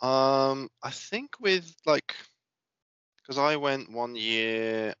I think with like Because I went 1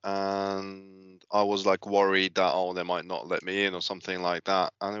 year and I was like worried that they might not let me in or something like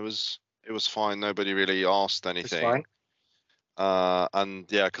that, and it was fine. Nobody really asked It's anything. fine. And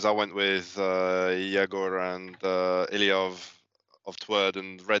yeah, because I went with Yegor and Ilya of Twerd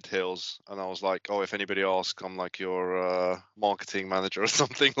and Red Hills, and I was like, oh, if anybody asks, I'm like your marketing manager or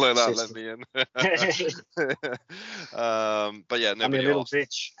something like that. Let me in. But yeah, I'm nobody your little asked.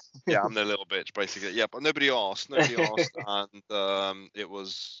 bitch. Yeah, I'm their little bitch, basically. Yeah, but nobody asked. Nobody asked, and it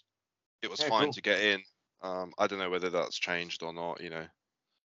was Yeah, fine cool. to get in. I don't know whether that's changed or not,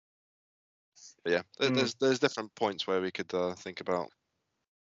 But yeah, there's different points where we could think about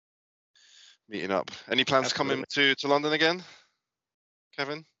meeting up. Any plans to come Absolutely. to London again,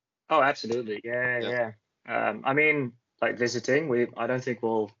 Kevin? Oh, absolutely. Yeah. I mean, like visiting. I don't think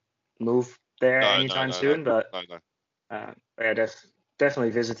we'll move there No, no, anytime no, no, soon, but no, no. yeah,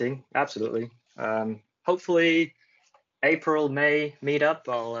 definitely visiting. Absolutely. Hopefully April, May meetup.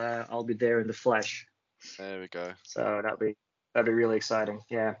 I'll be there in the flesh. There we go. So that'd be really exciting.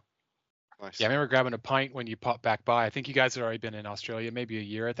 Yeah. Nice. Yeah, I remember grabbing a pint when you popped back by. I think you guys had already been in Australia, maybe a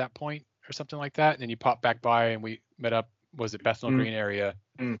year at that point or something like that. And then you popped back by and we met up. Was it Bethnal Green area?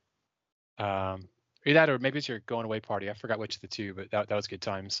 Mm. Either that or maybe it's your going away party. I forgot which of the two, but that was good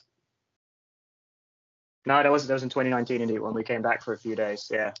times. No, that was in 2019 indeed when we came back for a few days.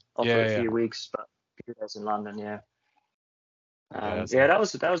 Yeah, or for a few weeks, but a few days in London. Yeah. Yeah, that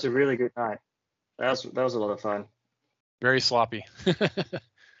was a really good night. That was a lot of fun. very sloppy.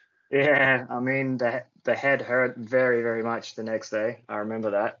 Yeah, I mean the head hurt very, very much the next day. I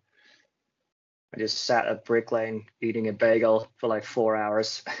remember that. I just sat at Brick Lane eating a bagel for like 4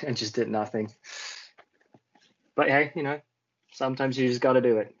 hours and just did nothing. But hey, sometimes you just got to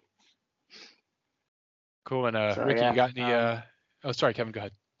do it. Cool. And So, Ricky, yeah. you got any? Oh, sorry, Kevin, go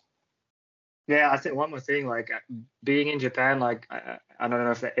ahead. Yeah, I think one more thing, like being in Japan, like I don't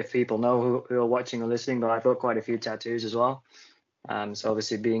know if people know who are watching or listening, but I've got quite a few tattoos as well. So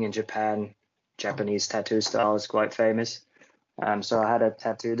obviously being in Japan, Japanese tattoo style is quite famous. So I had a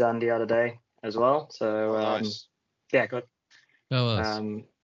tattoo done the other day as well. So nice. yeah, good. Show us.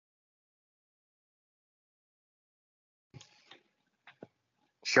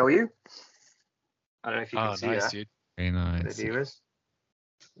 Show you. I don't know if you can Oh, see nice, that. dude. Very The nice. viewers.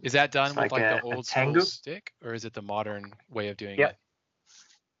 Is that done It's with like the a old tango. school stick, or is it the modern way of doing Yep. it?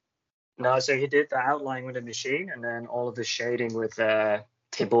 No, so he did the outline with a machine, and then all of the shading with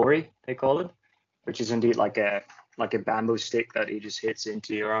tebori, they call it, which is indeed like a bamboo stick that he just hits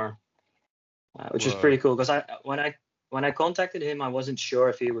into your arm, which is pretty cool. Because when I contacted him, I wasn't sure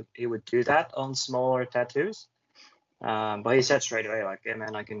if he would do that on smaller tattoos, but he said straight away, like, "Yeah,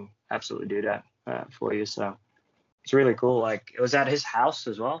 man, I can absolutely do that for you." So it's really cool. Like, it was at his house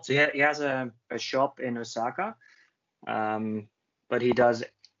as well. So he has a shop in Osaka, but he does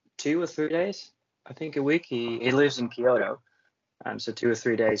 2 or 3 days, I think, a week. He lives in Kyoto, so 2 or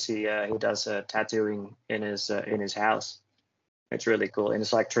 3 days he does tattooing in his house. It's really cool, and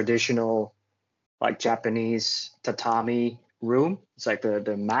it's like traditional, like Japanese tatami room. It's like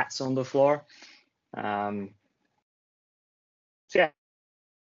the mats on the floor. So yeah,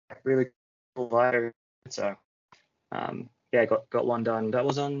 really cool vibe. So yeah, got one done. That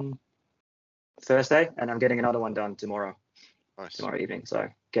was on Thursday, and I'm getting another one done tomorrow. Nice. Tomorrow evening. So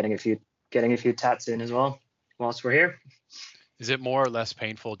getting a few tats in as well whilst we're here. Is it more or less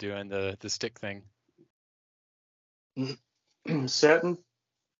painful doing the stick thing? certain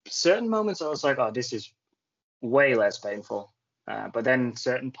moments I was like, oh, this is way less painful. But then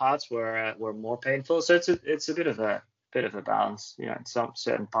certain parts were more painful. So it's a bit of a balance. Some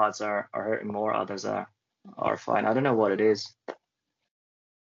certain parts are hurting more, others are fine. I don't know what it is.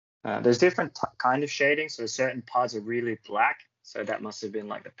 There's different kind of shading. So certain parts are really black. So that must have been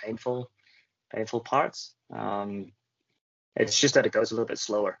like the painful parts. It's just that it goes a little bit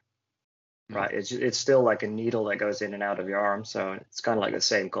slower, right? It's still like a needle that goes in and out of your arm. So it's kind of like the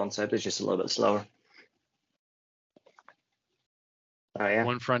same concept. It's just a little bit slower. Oh yeah.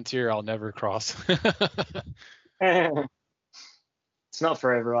 One frontier I'll never cross. It's not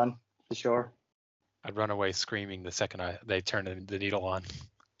for everyone, for sure. I'd run away screaming the second they turn the needle on.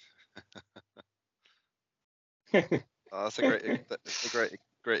 That's a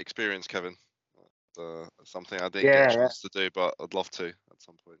great experience, Kevin. Something I didn't get a chance to do, but I'd love to at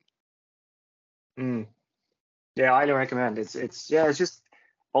some point. Yeah, I highly recommend. It's just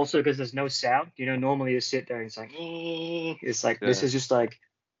also because there's no sound. Normally you sit there and it's like, it's like this is just like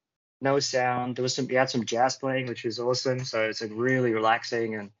no sound. We had some jazz playing, which is awesome. So it's like really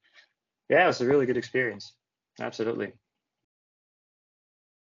relaxing, and yeah, it's a really good experience. Absolutely.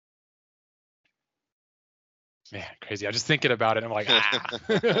 Man, crazy. I'm just thinking about it. I'm like,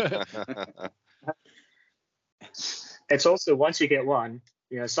 It's also, once you get one,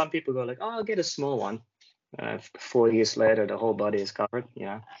 some people go like, oh, I'll get a small one. 4 years later, the whole body is covered.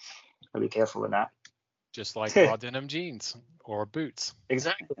 I'll be careful with that. Just like raw denim jeans or boots.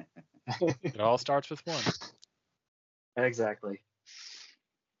 Exactly. It all starts with one. Exactly.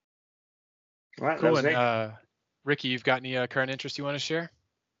 All right, Cool. that was me. And Ricky, you've got any current interests you want to share?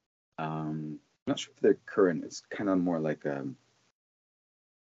 I'm not sure if they're current. It's kind of more like and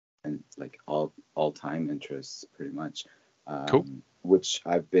like all time interests, pretty much. Cool. Which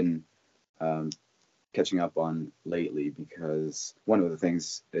I've been catching up on lately, because one of the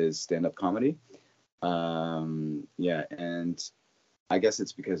things is stand-up comedy. Yeah, and I guess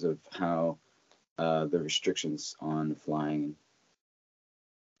it's because of how the restrictions on flying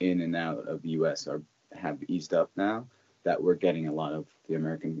in and out of the U.S. have eased up now, that we're getting a lot of the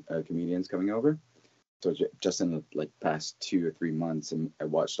American comedians coming over. So just in the past 2 or 3 months, and I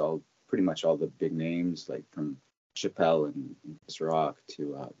watched pretty much all the big names, like from Chappelle and Chris Rock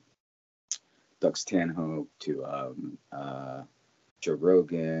to Doug Stanhope to Joe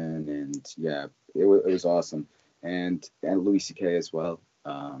Rogan, and yeah, it was awesome, and Louis C.K. as well.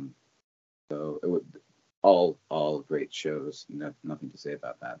 So it would all great shows. Nothing to say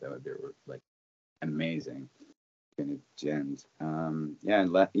about that. They were like amazing. Gems. Yeah,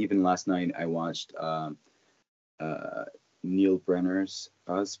 and even last night I watched Neil Brenner's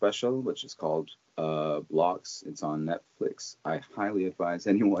special, which is called Blocks. It's on Netflix. I highly advise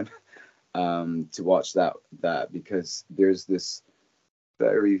anyone to watch that because there's this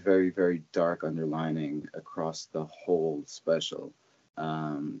very, very, very dark underlining across the whole special,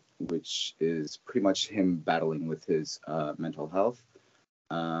 which is pretty much him battling with his mental health.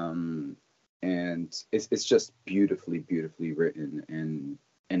 And it's just beautifully written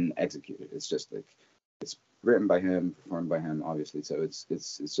and executed. It's just like, it's written by him, performed by him, obviously. So it's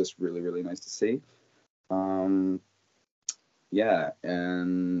just really, really nice to see. Yeah,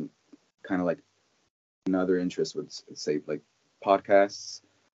 and kind of like another interest would say like podcasts.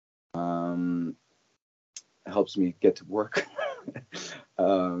 Helps me get to work.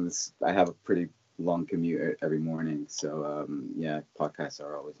 I have a pretty long commute every morning, so yeah, podcasts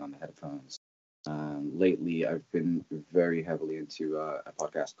are always on the headphones. Lately, I've been very heavily into a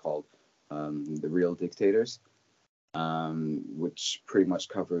podcast called The Real Dictators, which pretty much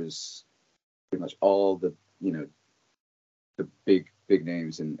covers pretty much all the the big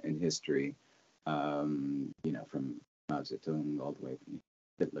names in history, from Mao Zedong all the way from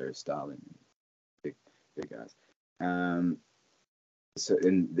Hitler, Stalin, big guys. So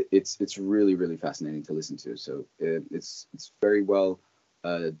and it's really fascinating to listen to. So it's very well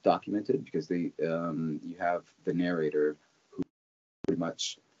documented, because you have the narrator who pretty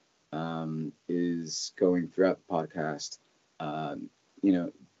much is going throughout the podcast,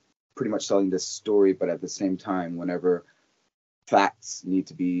 pretty much telling this story, but at the same time, whenever facts need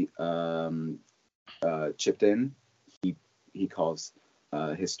to be chipped in, he calls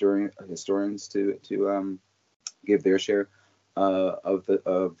historians to give their share of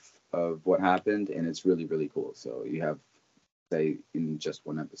what happened, and it's really cool. So you have, say, in just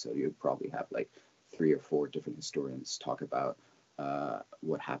one episode, you probably have like 3 or 4 different historians talk about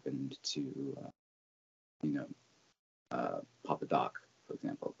what happened to Papa Doc, for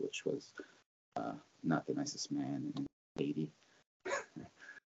example, which was not the nicest man in Haiti.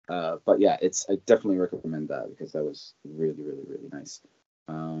 But yeah, I definitely recommend that, because that was really nice.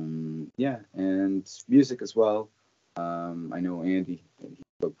 Yeah, and music as well. I know Andy, he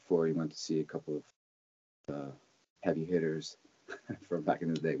spoke before, he went to see a couple of heavy hitters from back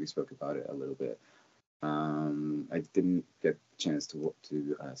in the day. We spoke about it a little bit. I didn't get a chance to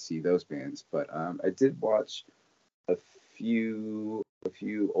see those bands, but I did watch a few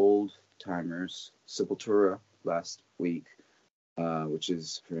old timers, Sepultura, last week, which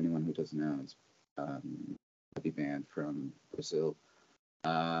is, for anyone who doesn't know, it's a heavy band from Brazil.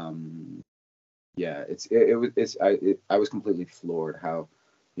 Yeah, I was completely floored how,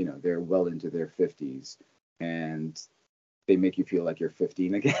 they're well into their 50s, and they make you feel like you're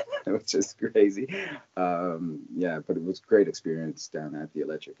 15 again, which is crazy. Yeah, but it was a great experience down at the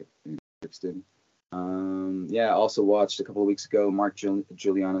Electric in Brixton. Yeah, I also watched a couple of weeks ago Mark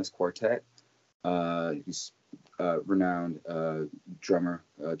Giuliano's quartet. He's renowned drummer,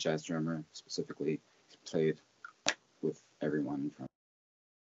 jazz drummer specifically. He's played with everyone from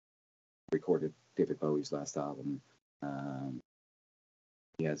recorded David Bowie's last album.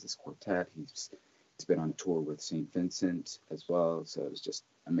 He has this quartet. He's been on tour with St. Vincent as well. So it's just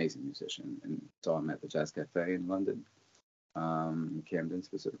amazing musician. And saw him at the Jazz Cafe in London, in Camden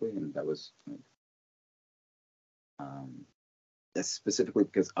specifically, and that was That's specifically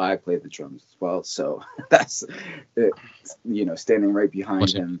because I play the drums as well. So that's it, standing right behind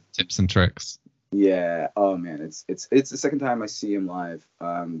What's your him. tips and tricks? Yeah. Oh man, it's the second time I see him live.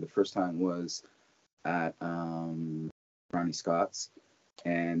 The first time was at Ronnie Scott's,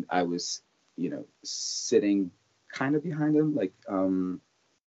 and I was sitting kind of behind him, like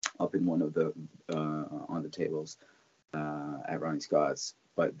up in one of the on the tables at Ronnie Scott's.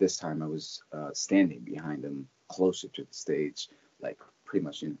 But this time I was standing behind him, closer to the stage, like pretty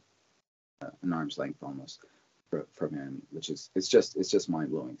much in an arm's length almost from him, which is it's just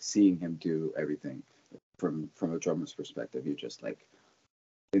mind blowing seeing him do everything from a drummer's perspective. You're just like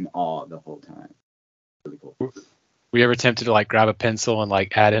in awe the whole time. Really cool. Were you ever tempted to like grab a pencil and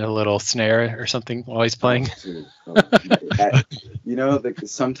like add in a little snare or something while he's playing?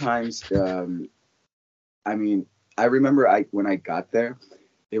 Sometimes I mean, I remember when I got there,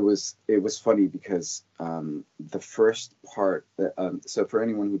 it was funny because the first part. So for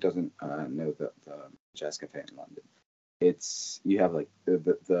anyone who doesn't know the Jazz Cafe in London, you have like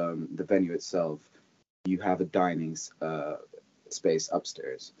the venue itself. You have a dining space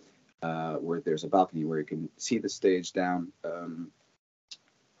upstairs where there's a balcony where you can see the stage down,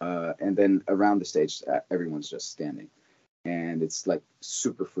 and then around the stage everyone's just standing, and it's like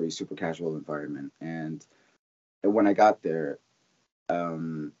super free, super casual environment. And when I got there,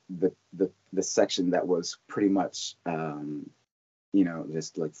 the section that was pretty much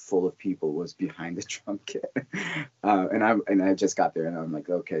just like full of people was behind the drum kit, and I just got there and I'm like,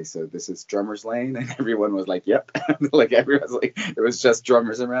 okay, so this is drummer's lane, and everyone was like, yep. Like everyone's like, it was just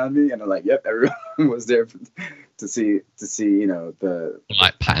drummers around me, and I'm like, yep, everyone was there to see the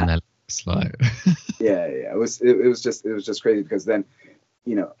like patting their legs, like yeah. It was just crazy because then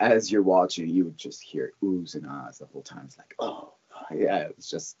as you're watching, you would just hear oohs and ahs the whole time. It's like, oh yeah, it was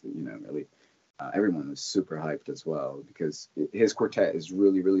just really. Everyone was super hyped as well because his quartet is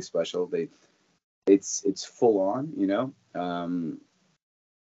really, really special. It's full on,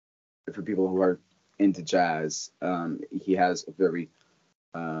 for people who are into jazz. He has a very,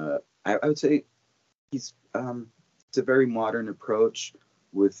 I would say, it's a very modern approach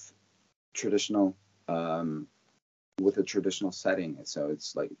with traditional, with a traditional setting. So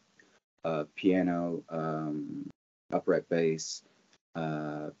it's like piano, upright bass.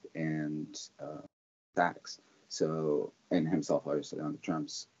 And sax. So, and himself obviously on the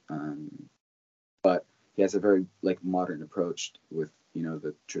drums. But he has a very like modern approach with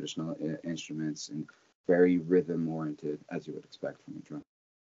the traditional instruments and very rhythm oriented, as you would expect from a drum.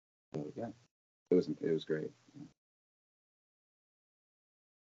 So yeah, it was great.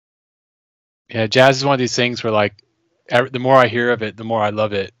 Yeah, jazz is one of these things where like the more I hear of it, the more I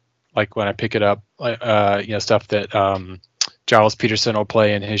love it. Like when I pick it up, stuff that Giles Peterson will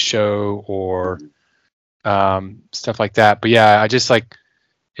play in his show or stuff like that. But yeah, I just like,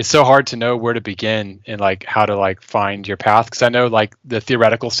 it's so hard to know where to begin and like how to like find your path. Cause I know like the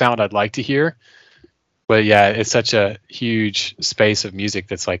theoretical sound I'd like to hear, but yeah, it's such a huge space of music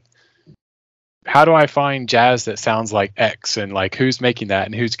that's like, how do I find jazz that sounds like X and like who's making that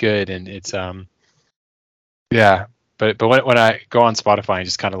and who's good? And it's, yeah. But when I go on Spotify and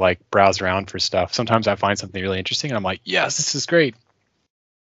just kind of like browse around for stuff, sometimes I find something really interesting and I'm like, yes, this is great.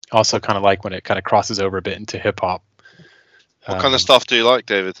 Also kind of like when it kind of crosses over a bit into hip hop. What kind of stuff do you like,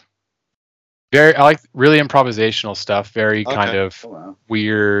 David? I like really improvisational stuff, very Okay. kind of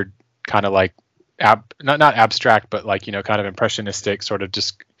weird, kind of like not abstract, but like, kind of impressionistic sort of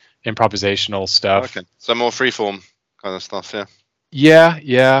just improvisational stuff. Okay. So more freeform kind of stuff, yeah.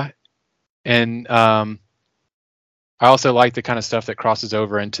 Yeah. And I also like the kind of stuff that crosses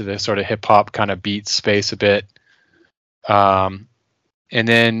over into the sort of hip hop kind of beat space a bit. And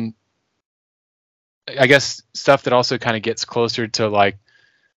then I guess stuff that also kind of gets closer to like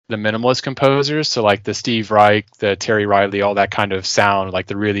the minimalist composers. So like the Steve Reich, the Terry Riley, all that kind of sound, like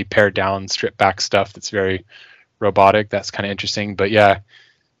the really pared down, stripped back stuff that's very robotic. That's kind of interesting. But yeah,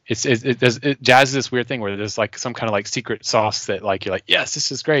 jazz is this weird thing where there's like some kind of like secret sauce that like, you're like, yes,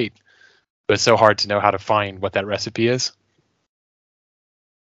 this is great. But it's so hard to know how to find what that recipe is.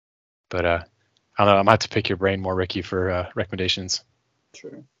 But I don't know. I'm gonna have to pick your brain more, Ricky, for recommendations.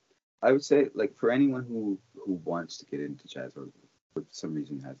 Sure. I would say, like, for anyone who wants to get into jazz or for some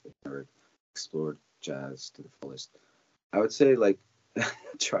reason has never explored jazz to the fullest, I would say, like,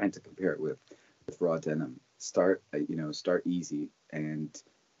 trying to compare it with raw denim. Start easy and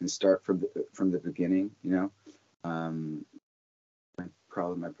start from the beginning.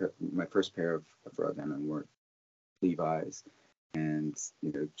 My first pair of raw denim were Levi's, and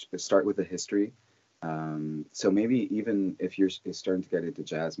start with the history. So maybe even if you're starting to get into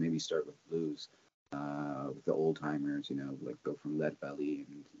jazz, maybe start with blues, with the old timers, like go from Lead Belly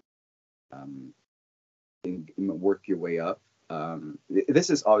and work your way up. This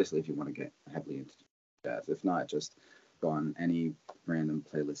is obviously if you want to get heavily into jazz. If not, just go on any random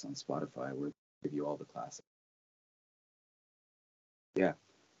playlist on Spotify where they give you all the classics. Yeah,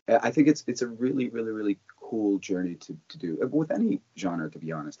 I think it's a really, really, really cool journey to do with any genre, to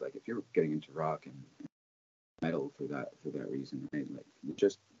be honest. Like if you're getting into rock and metal for that reason, right? Like you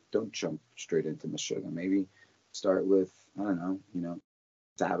just don't jump straight into Meshuggah. Maybe start with, I don't know,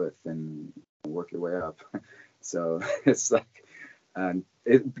 Sabbath and work your way up. So it's like,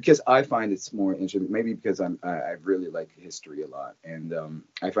 because I find it's more interesting, maybe because I really like history a lot, and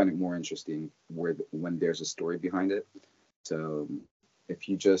I find it more interesting when there's a story behind it. So if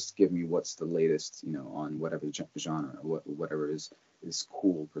you just give me what's the latest, on whatever genre, whatever is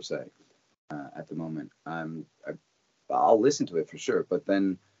cool per se at the moment, I'll listen to it for sure. But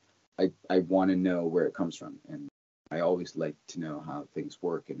then I want to know where it comes from, and I always like to know how things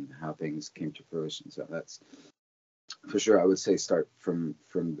work and how things came to fruition. So that's for sure. I would say start from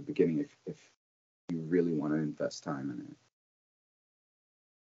the beginning if you really want to invest time in it.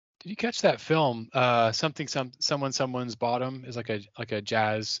 Did you catch that film? Someone's Bottom is like a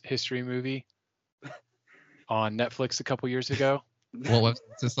jazz history movie on Netflix a couple years ago. What was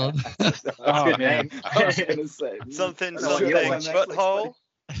this on? Oh man, I was gonna say something Netflix, butthole.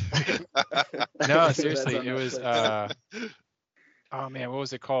 No, seriously, it was. Oh man, what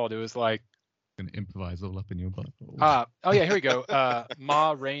was it called? It was like. Gonna improvise all up in your butt. Oh yeah, here we go.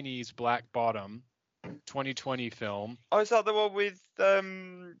 Ma Rainey's Black Bottom, 2020 film. Oh, is that the one with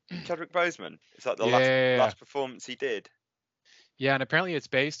Chadwick Boseman? Is that the last performance he did? Yeah, and apparently it's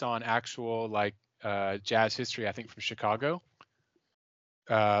based on actual like jazz history, I think from Chicago.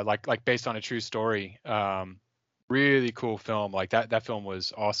 Like based on a true story. Really cool film. Like that film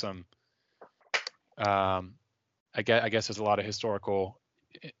was awesome. I guess there's a lot of historical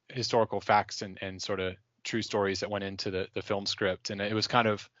facts and sort of true stories that went into the film script, and it was kind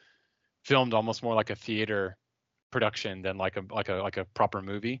of filmed almost more like a theater production than like a proper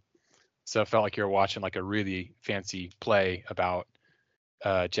movie. So it felt like you were watching like a really fancy play about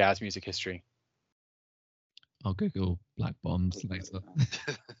jazz music history. I'll Google Black Bombs later.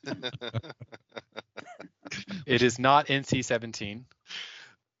 It is not NC-17.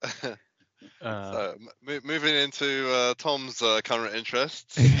 So moving into Tom's current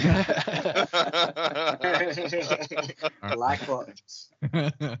interests. Black Bombs.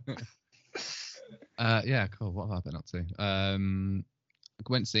 Yeah, cool. What have I been up to? I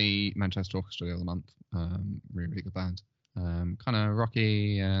went to see Manchester Orchestra the other month. Really, really good band. Kind of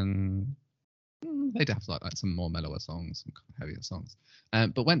rocky, and they'd have like some more mellower songs, some heavier songs.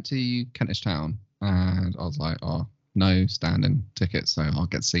 But went to Kentish Town, and I was like, oh, no standing tickets, so I'll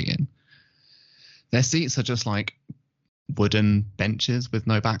get seat in. Their seats are just like wooden benches with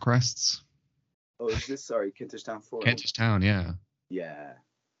no backrests. Oh, is this Kentish Town 4? Kentish Town, yeah. Yeah.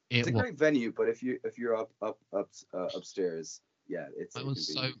 It's a great venue, but if you're up upstairs, yeah, it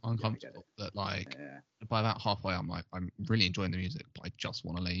was so uncomfortable that like by about halfway I'm like, I'm really enjoying the music, but I just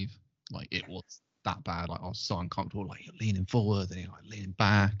want to leave. Like it was that bad. Like I was so uncomfortable. Like you're leaning forward and you're like leaning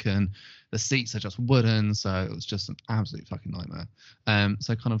back, and the seats are just wooden, so it was just an absolute fucking nightmare.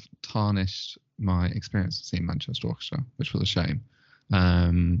 So kind of tarnished my experience of seeing Manchester Orchestra, which was a shame.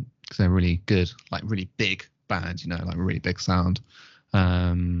 Because they're really good, like really big band, like really big sound.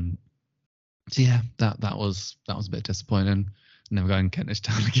 So yeah, that was a bit disappointing. Never going Kentish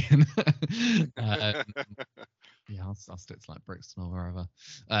Town again. Yeah, I'll stick to like Brixton or wherever.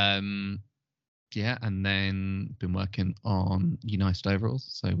 Yeah, and then been working on United Overalls.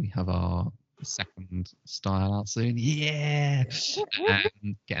 So we have our second style out soon. Yeah,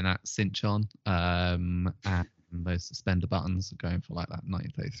 and getting that cinch on. And those suspender buttons are going for like that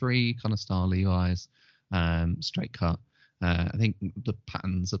 1933 kind of style Levi's, straight cut. I think the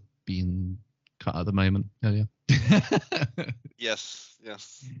patterns are being cut at the moment. Earlier. Yes.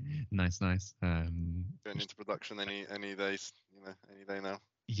 Nice. Going into production any days, any day now.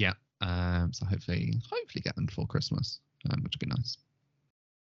 Yeah. So hopefully get them before Christmas, which would be nice.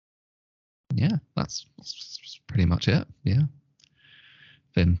 Yeah, that's pretty much it. Yeah.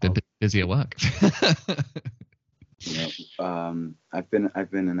 Been busy at work. I've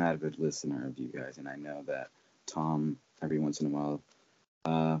been an avid listener of you guys, and I know that Tom every once in a while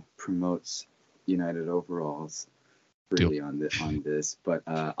promotes United Overalls freely on this, but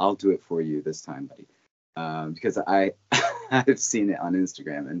I'll do it for you this time, buddy, because I've seen it on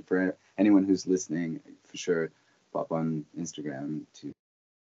Instagram, and for anyone who's listening, for sure, pop on Instagram to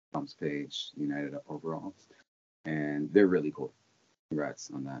Tom's page, United Overalls, and they're really cool. Congrats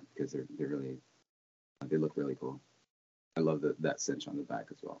on that, because they're really They look really cool. I love that cinch on the back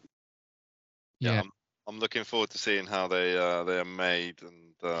as well. Yeah. I'm looking forward to seeing how they are made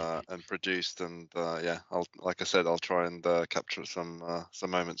and produced, and like I said, I'll try and capture some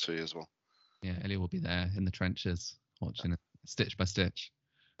moments for you as well. Yeah, Ellie will be there in the trenches watching it stitch by stitch.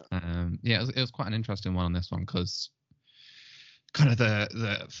 It was quite an interesting one on this one because kind of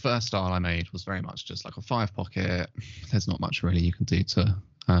the first style I made was very much just like a 5 pocket. There's not much really you can do to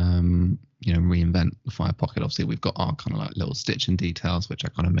reinvent the 5 pocket. Obviously, we've got our kind of like little stitching details, which I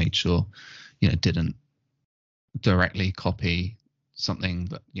kind of made sure didn't directly copy something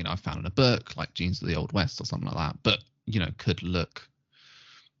that I found in a book like Jeans of the Old West or something like that, but could look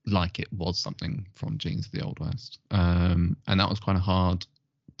like it was something from Jeans of the Old West. And that was kind of hard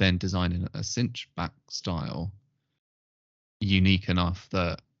then designing a cinch back style unique enough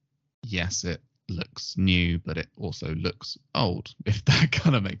that yes, it looks new, but it also looks old, if that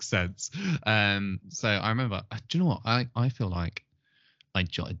kind of makes sense. So I remember, do you know what? I feel like I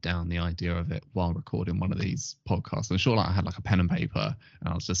jotted down the idea of it while recording one of these podcasts. I'm sure like I had like a pen and paper and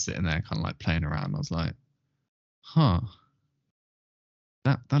I was just sitting there kind of like playing around. And I was like,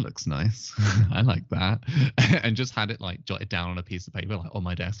 that looks nice. I like that. And just had it like jotted down on a piece of paper, like on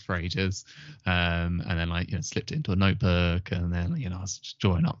my desk for ages. And then like, slipped it into a notebook, and then, I was just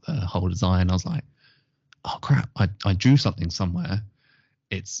drawing up the whole design. I was like, oh crap, I drew something somewhere.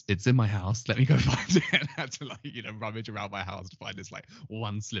 It's in my house. Let me go find it. And I had to like, rummage around my house to find this like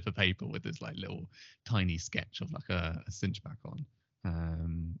one slip of paper with this like little tiny sketch of like a cinch back on.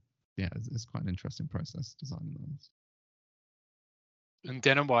 It's quite an interesting process designing those. And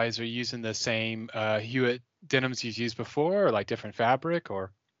denim wise, are you using the same Hewitt denims you've used before, or like different fabric,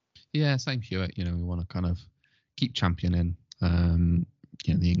 or? Yeah, same Hewitt. We want to kind of keep championing the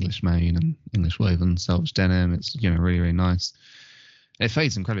English main and English woven selvage denim. It's really, really nice. It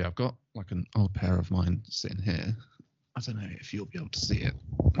fades incredibly. I've got like an old pair of mine sitting here. I don't know if you'll be able to see it.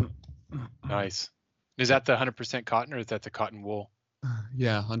 Nice. Is that the 100% cotton, or is that the cotton wool?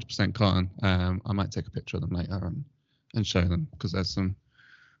 Yeah, 100% cotton. I might take a picture of them later and show them, because there's some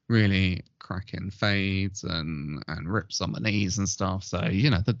really cracking fades and rips on my knees and stuff. So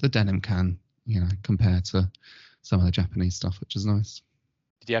the denim can compare to some of the Japanese stuff, which is nice.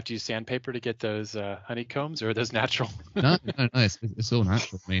 Did you have to use sandpaper to get those honeycombs, or are those natural? No, it's all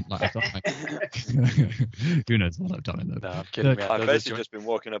natural. I mean, like I've done like, who knows what I've done in them. No, I'm kidding. Man. I've basically just been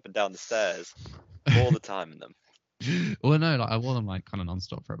walking up and down the stairs all the time in them. Well, no, like I wore them like kind of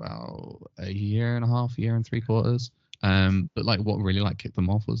nonstop for about a year and a half, year and 3/4. But like what really like kicked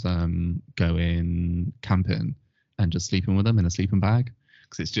them off was going camping and just sleeping with them in a sleeping bag,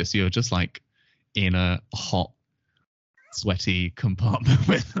 because it's just you're just like in a hot, sweaty compartment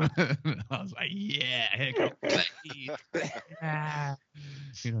with them. I was like, yeah, here goes yeah.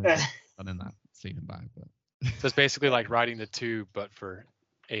 And in that sleeping bag. But So it's basically like riding the tube, but for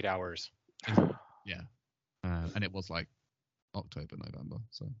 8 hours. Yeah. And it was like October, November,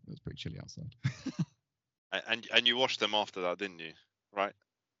 so it was pretty chilly outside. And you washed them after that, didn't you? Right,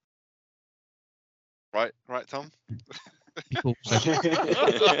 Tom?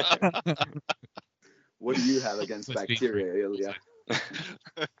 What do you have against bacteria, Ilya?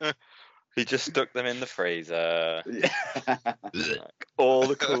 He just stuck them in the freezer. Like all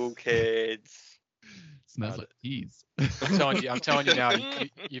the cool kids. Smells like cheese. I'm telling you now,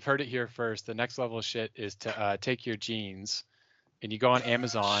 you've heard it here first. The next level of shit is to take your jeans and you go on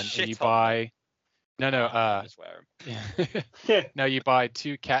Amazon and you buy. No, you buy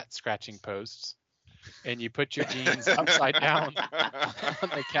 2 cat scratching posts and you put your jeans upside down on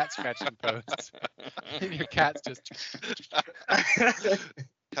the cat scratching posts, and your cat's just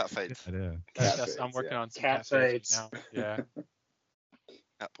Cat fades. I'm working on some cat fades fades now. Yeah,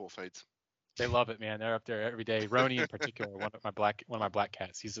 Cat paw fades. they love it, man. They're up there every day. Roni in particular, one of my black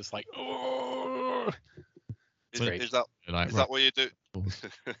cats. He's just like, oh. Is that what you do? I was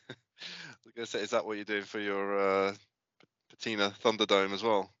gonna say, is that what you're doing for your patina Thunderdome as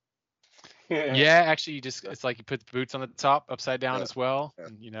well? Yeah, actually, it's like you put the boots on the top upside down as well,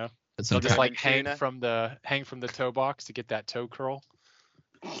 and they'll just like hang from the toe box to get that toe curl.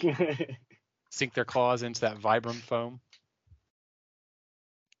 Sink their claws into that Vibram foam.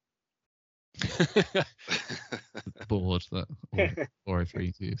 Board that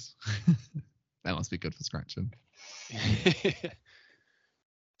 403s use. That must be good for scratching.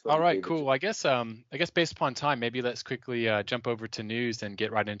 All right, cool. I guess based upon time, maybe let's quickly jump over to news and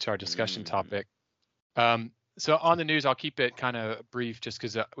get right into our discussion topic. So on the news, I'll keep it kind of brief, just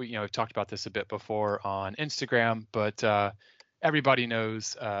because we've talked about this a bit before on Instagram, but everybody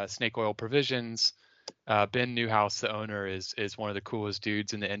knows Snake Oil Provisions. Ben Newhouse, the owner, is one of the coolest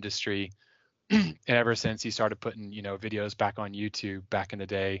dudes in the industry. and ever since he started putting, videos back on YouTube back in the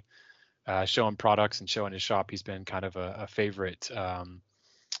day, showing products and showing his shop, he's been kind of a favorite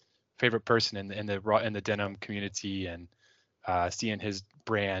person in the denim community, and seeing his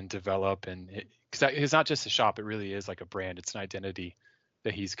brand develop, and because it's not just a shop, it really is like a brand. It's an identity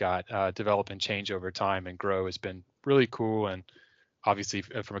that he's got develop and change over time and grow has been really cool. And obviously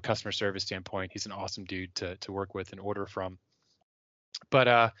from a customer service standpoint, he's an awesome dude to work with and order from.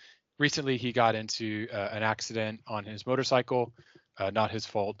 But recently he got into an accident on his motorcycle, not his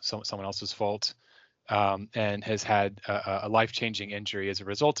fault, someone else's fault, and has had a life-changing injury as a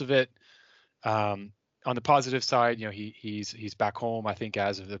result of it. On the positive side, he's back home, I think,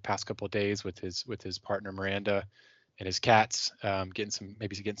 as of the past couple of days with his partner Miranda and his cats, getting some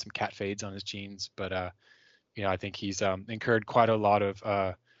cat fades on his jeans. But I think he's incurred quite a lot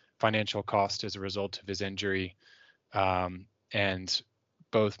of financial cost as a result of his injury, and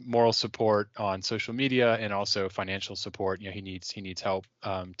both moral support on social media and also financial support. He needs help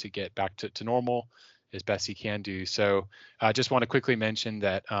to get back to normal as best he can do. So I just want to quickly mention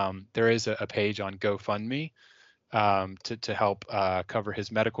that there is a page on GoFundMe to help cover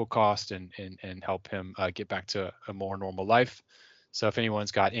his medical cost and help him get back to a more normal life. So if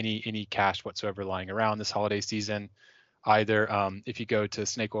anyone's got any cash whatsoever lying around this holiday season, either if you go to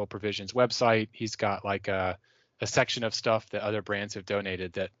Snake Oil Provisions website, he's got like a section of stuff that other brands have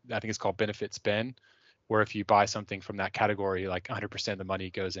donated that I think is called Benefit Spin, where if you buy something from that category, like 100% of the money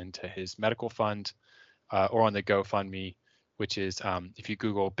goes into his medical fund, or on the GoFundMe, which is if you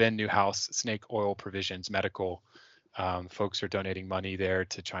Google Ben Newhouse Snake Oil Provisions Medical, folks are donating money there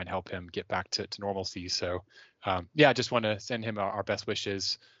to try and help him get back to normalcy. So I just want to send him our best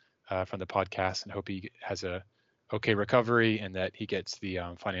wishes from the podcast, and hope he has a okay recovery and that he gets the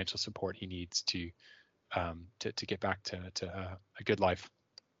financial support he needs to get back to a good life.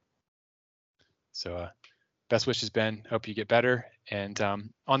 So best wishes, Ben. Hope you get better. And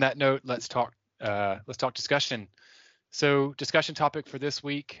on that note, let's talk discussion. So discussion topic for this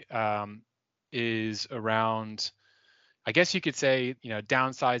week is around, I guess you could say,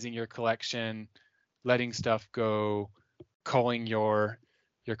 downsizing your collection, letting stuff go, culling your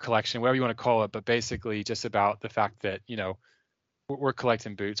collection, whatever you want to call it, but basically just about the fact that, we're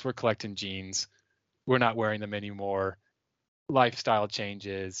collecting boots, we're collecting jeans, we're not wearing them anymore. Lifestyle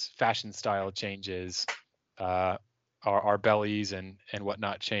changes, fashion style changes, our bellies and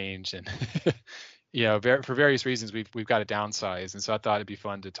whatnot change, and for various reasons we've got to downsize. And so I thought it'd be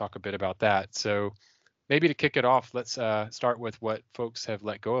fun to talk a bit about that. So maybe to kick it off, let's start with what folks have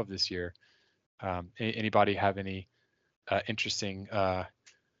let go of this year. Anybody have any interesting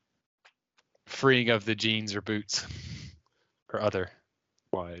freeing of the jeans or boots or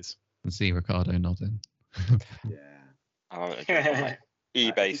otherwise? And see Ricardo nodding. Yeah.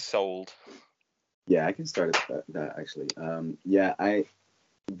 eBay sold. Yeah, I can start at that actually.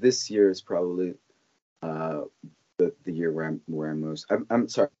 This year is probably the year where I'm most. I'm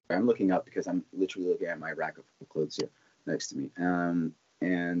sorry, I'm looking up because I'm literally looking at my rack of clothes here next to me.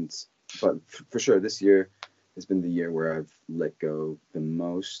 But for sure, this year has been the year where I've let go the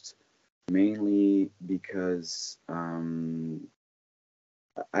most, mainly because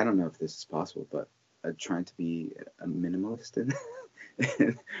I don't know if this is possible, but I'm trying to be a minimalist and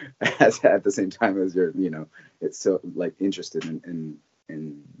at the same time as you're, it's so like interested in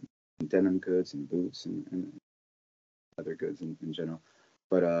denim goods and boots and other goods in general.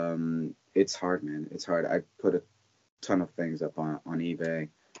 But it's hard, man. It's hard. I put a ton of things up on eBay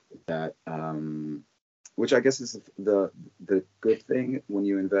that which I guess is the good thing when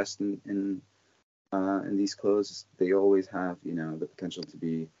you invest in these clothes. They always have, the potential to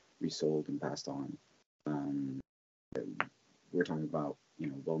be resold and passed on. We're talking about,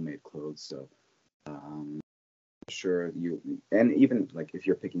 well-made clothes, so sure and even like if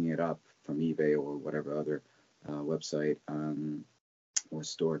you're picking it up from eBay or whatever other website or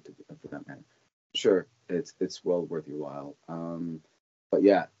store for that matter, sure, it's well worth your while. But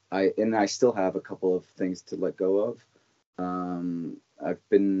yeah, I still have a couple of things to let go of. I've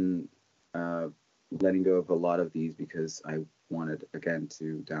been letting go of a lot of these because I wanted, again,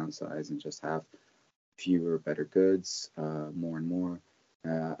 to downsize and just have fewer, better goods, more and more.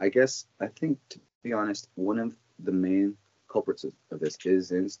 I think, to be honest, one of the main culprits of this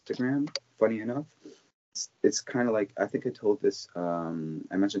is Instagram. Funny enough, it's kind of like, I think I told this, I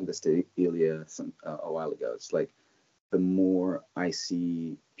mentioned this to Ilya a while ago. It's like the more I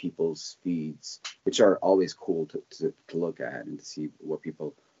see people's feeds, which are always cool to look at and to see what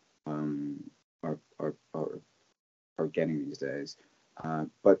people are getting these days.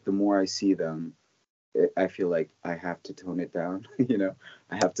 But the more I see them, I feel like I have to tone it down.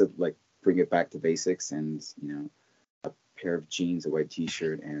 I have to like bring it back to basics, and a pair of jeans, a white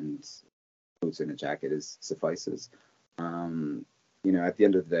t-shirt, and boots and a jacket suffices. At the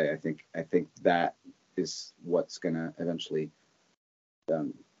end of the day, I think that is what's gonna eventually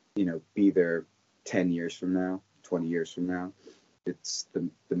be there 10 years from now, 20 years from now. It's the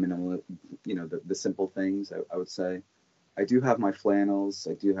minimal, the simple things, I would say. I do have my flannels.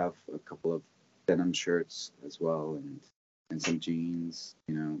 I do have a couple of denim shirts as well, and some jeans,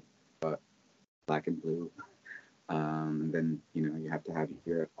 but black and blue. And then, you have to have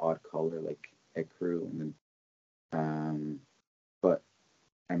your odd color like egg crew, and then, but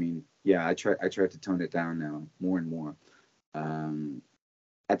I mean, yeah, I try to tone it down now more and more.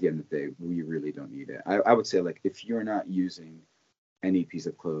 At the end of the day, we really don't need it. I would say, like, if you're not using any piece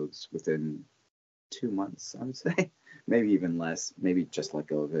of clothes within 2 months, I would say, maybe even less, maybe just let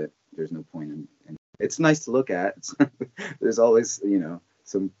go of it. There's no point in it's nice to look at. There's always,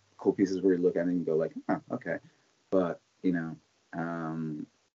 some cool pieces where you look at it and you go like, oh, okay. But,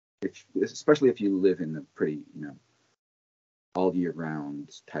 especially if you live in a pretty, all year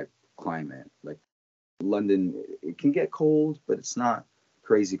round type climate, like London, it can get cold, but it's not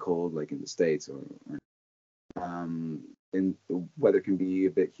crazy cold like in the States, or and the weather can be a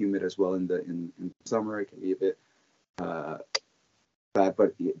bit humid as well in summer. It can be a bit bad,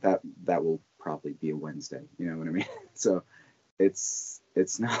 but that will probably be a Wednesday. You know what I mean? So it's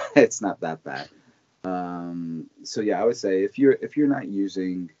not that bad. So yeah, I would say if you're not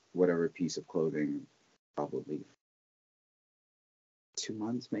using whatever piece of clothing, probably 2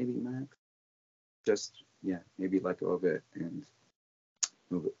 months, maybe max. Just maybe let go of it and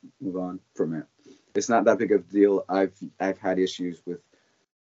move on from it. It's not that big of a deal. I've had issues with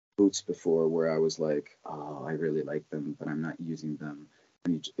boots before where I was like, oh, I really like them, but I'm not using them.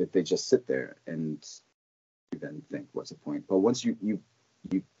 And if they just sit there, and you then think, what's the point? But once you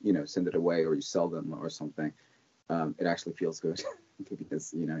send it away, or you sell them or something, it actually feels good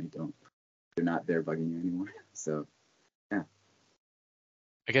because they're not there bugging you anymore. So yeah.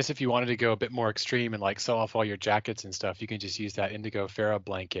 I guess if you wanted to go a bit more extreme and like sell off all your jackets and stuff, you can just use that indigo Farah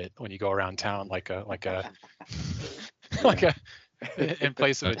blanket when you go around town, like a in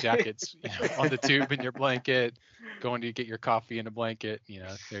place of a jacket, on the tube in your blanket, going to get your coffee in a blanket.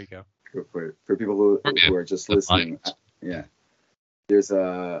 There you go. For people who are just listening, yeah, there's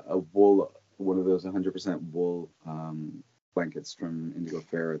a wool, one of those 100% wool blankets from Indigo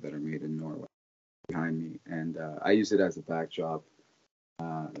Farah that are made in Norway behind me, and I use it as a backdrop.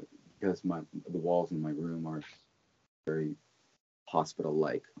 Because the walls in my room are very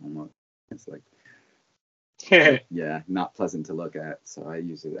hospital-like almost. It's like not pleasant to look at. So I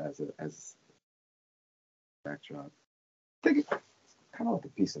use it as a backdrop. I think it's kind of like a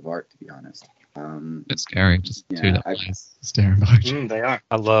piece of art, to be honest. It's scary, just two little eyes staring back. They are.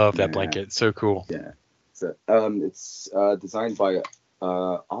 I love that blanket. It's so cool. Yeah. So it's designed by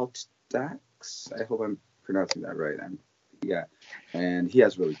Altdax. I hope I'm pronouncing that right. Yeah, and he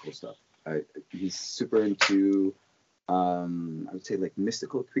has really cool stuff. He's super into, I would say, like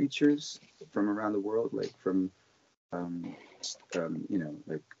mystical creatures from around the world, like from,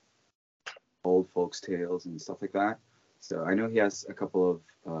 like old folks' tales and stuff like that. So I know he has a couple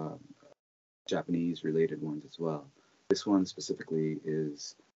of Japanese related ones as well. This one specifically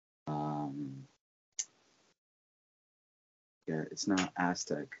is, it's not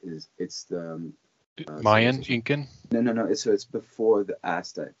Aztec. It's the Mayan, Incan? No. It's before the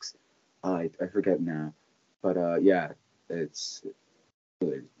Aztecs. I forget now, but it's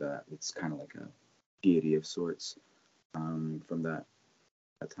really that. It's kind of like a deity of sorts from that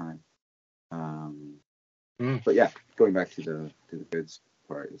time. But yeah, going back to the goods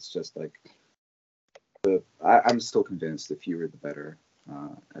part, it's just like I'm still convinced the fewer the better.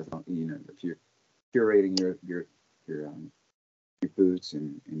 As long, if you're curating your boots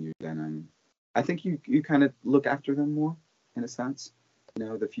and your denim, I think you kind of look after them more in a sense.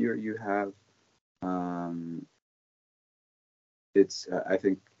 The fewer you have, it's I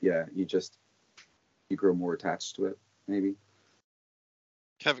think you grow more attached to it maybe.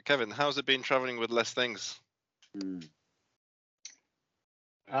 Kevin, how's it been traveling with less things?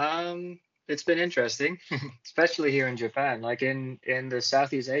 It's been interesting, especially here in Japan. Like in the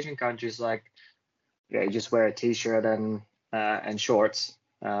Southeast Asian countries, like you just wear a t-shirt and shorts.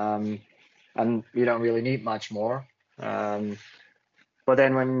 And you don't really need much more. But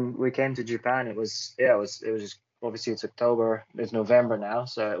then when we came to Japan, it was just, obviously it's October, it's November now,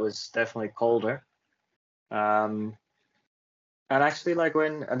 so it was definitely colder. And actually, like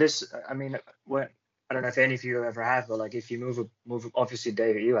when I don't know if any of you ever have, but like if you move, obviously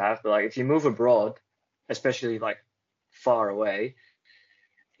David you have, but like if you move abroad, especially like far away,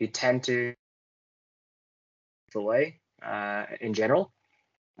 tend to away in general.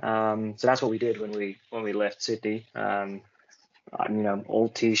 So that's what we did when we left Sydney.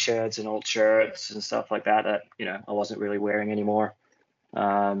 Old T-shirts and old shirts and stuff like that I wasn't really wearing anymore.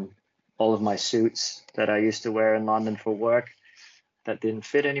 All of my suits that I used to wear in London for work that didn't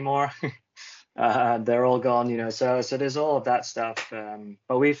fit anymore. They're all gone, so there's all of that stuff.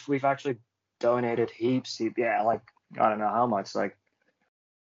 But we've actually donated heaps. Yeah, like I don't know how much, like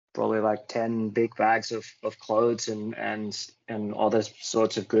probably like 10 big bags of clothes and other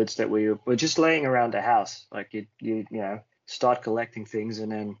sorts of goods that we were just laying around the house. Like you start collecting things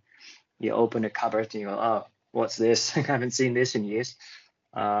and then you open a cupboard and you go, oh, what's this? I haven't seen this in years.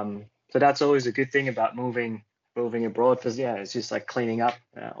 So that's always a good thing about moving abroad, because it's just like cleaning up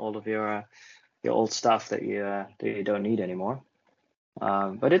all of your old stuff that you don't need anymore.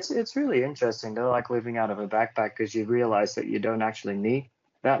 But it's really interesting though, like living out of a backpack, because you realize that you don't actually need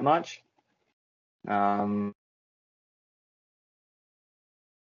that much.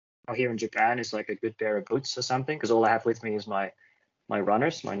 Here in Japan is like a good pair of boots or something, because all I have with me is my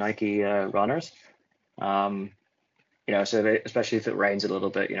runners, my Nike runners. So especially if it rains a little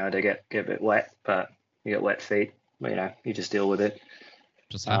bit, they get a bit wet, but you get wet feet, but you just deal with it.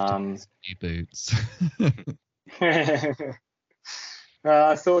 Just have to use boots.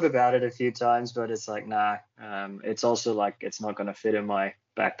 I thought about it a few times, but it's like, nah. It's also like it's not going to fit in my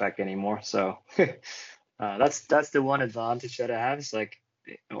backpack anymore. So that's the one advantage that I have. It's like,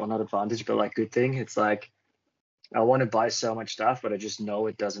 well, not advantage, but like good thing. It's like I want to buy so much stuff, but I just know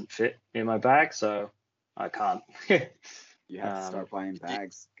it doesn't fit in my bag, so I can't. You have to start buying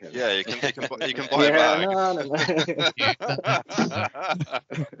bags. Kevin. Yeah, you can buy a bag. No.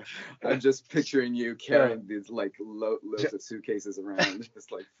 I'm just picturing you carrying these like loads of suitcases around,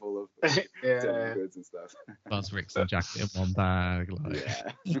 just like full of denim goods and stuff. Buzz Rickson jacket in one bag. Like,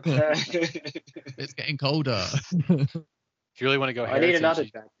 Yeah. it's getting colder. If you really want to go I heritage, need another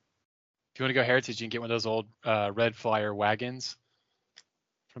bag. If you want to go heritage, you can get one of those old Red Flyer wagons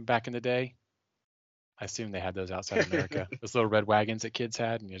from back in the day. I assume they had those outside America. Those little red wagons that kids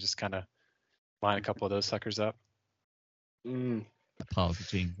had, and you just kind of line a couple of those suckers up. Piles of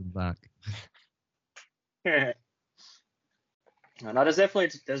jeans in the back. No, there's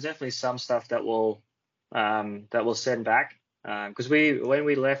definitely some stuff that will send back, because when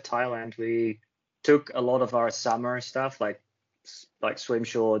we left Thailand, we took a lot of our summer stuff like swim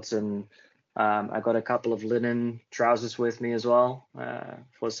shorts, and I got a couple of linen trousers with me as well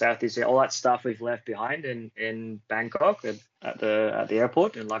for Southeast Asia. All that stuff we've left behind in Bangkok at the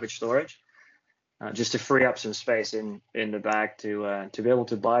airport in luggage storage, just to free up some space in the bag to be able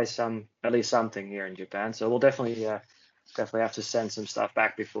to buy at least something here in Japan. So we'll definitely have to send some stuff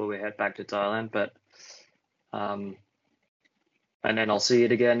back before we head back to Thailand. But and then I'll see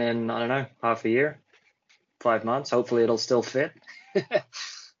it again in, I don't know, half a year, 5 months. Hopefully it'll still fit.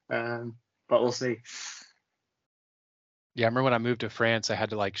 But we'll see. Yeah, I remember when I moved to France, I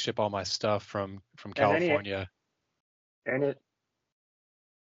had to like ship all my stuff from California.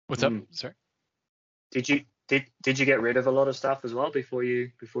 What's up? Sorry. Did you get rid of a lot of stuff as well before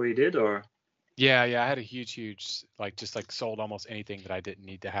you did, or? Yeah, I had a huge just sold almost anything that I didn't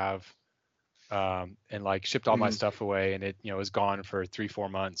need to have, and like shipped all my stuff away, and it was gone for 3-4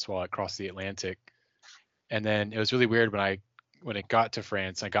 months while it crossed the Atlantic. And then it was really weird when it got to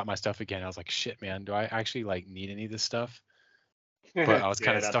France, I got my stuff again. I was like, shit, man, do I actually like need any of this stuff? But I was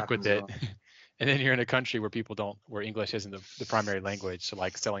kind of stuck with it. Well. And then you're in a country where English isn't the primary language, so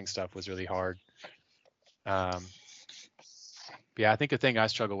like selling stuff was really hard. Yeah, I think the thing I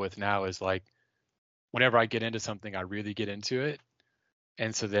struggle with now is like whenever I get into something, I really get into it.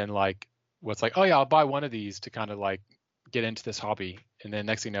 And so then like what's like, oh yeah, I'll buy one of these to kind of like get into this hobby. And then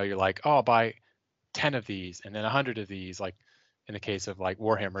next thing you know, you're like, oh, I'll buy 10 of these and then 100 of these, like in the case of like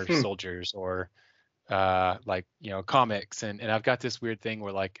Warhammer soldiers or comics. And I've got this weird thing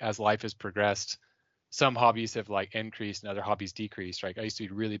where like as life has progressed, some hobbies have like increased and other hobbies decreased. Right? I used to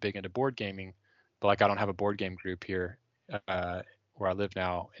be really big into board gaming, but like I don't have a board game group here where I live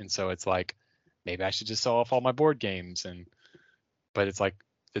now. And so it's like maybe I should just sell off all my board games. But it's like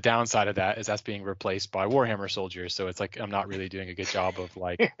the downside of that is that's being replaced by Warhammer soldiers. So it's like I'm not really doing a good job of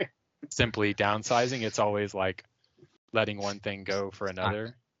like simply downsizing. It's always like letting one thing go for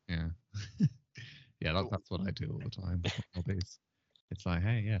another. Yeah. Yeah, that's what I do all the time. Hobbies. It's like,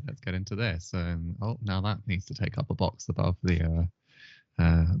 hey, yeah, let's get into this. And now that needs to take up a box above the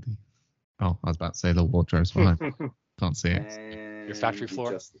I was about to say the wardrobe's fine. Can't see it. Your factory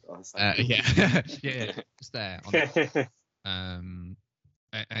floor? Yeah. Just there. And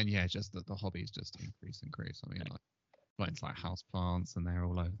yeah, just the hobbies just increase. I mean, like got into like house plants, and they're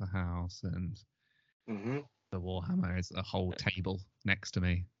all over the house, and the Warhammer is a whole table next to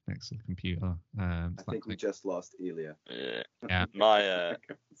me, next to the computer. I think we just lost Elia. Yeah. My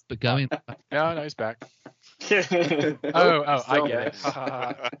But going. No, he's back. Oh, I get it.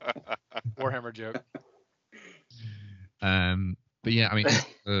 Warhammer joke. But yeah, I mean,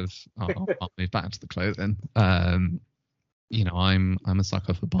 I'll move back to the clothing. You know, I'm a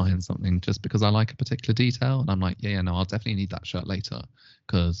sucker for buying something just because I like a particular detail, and I'm like, yeah, no, I'll definitely need that shirt later,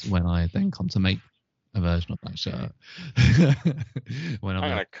 because when I then come to make a version of that shirt, when I'm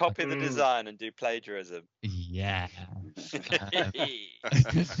like, gonna copy the design and do plagiarism. yeah,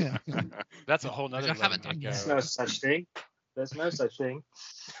 That's a whole which nother I haven't letting done it yet. go. There's no such thing. There's no such thing.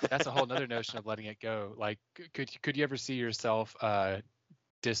 That's a whole nother notion of letting it go. Like, could you ever see yourself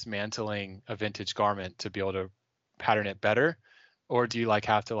dismantling a vintage garment to be able to pattern it better, or do you like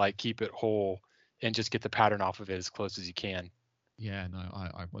have to like keep it whole and just get the pattern off of it as close as you can? Yeah, no,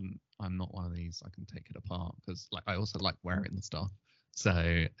 I wouldn't. I'm not one of these. I can take it apart because, like, I also like wearing the stuff.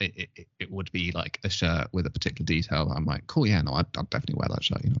 So it would be like a shirt with a particular detail that I'm like, cool, yeah, no, I'd definitely wear that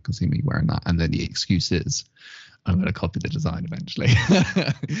shirt. You know, I can see me wearing that. And then the excuse is, I'm going to copy the design eventually.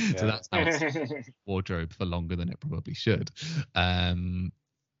 So that's how it's wardrobe for longer than it probably should. And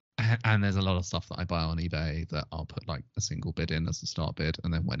there's a lot of stuff that I buy on eBay that I'll put like a single bid in as a start bid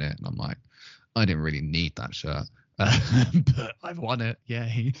and then win it. And I'm like, I didn't really need that shirt. But I've won it,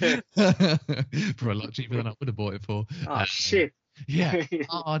 yay. For a lot cheaper than I would have bought it for. Oh, shit. Yeah.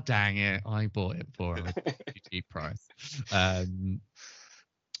 Oh, dang it. I bought it for a cheap price.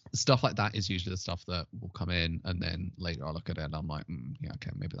 Stuff like that is usually the stuff that will come in, and then later I'll look at it and I'm like, yeah, okay,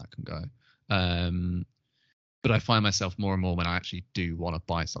 maybe that can go. But I find myself more and more when I actually do want to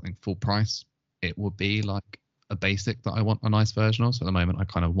buy something full price, it would be like a basic that I want a nice version of. So at the moment, I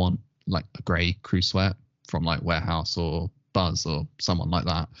kind of want like a grey crew sweat from like Warehouse or Buzz or someone like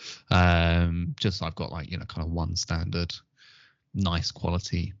that. Just so I've got like, you know, kind of one standard nice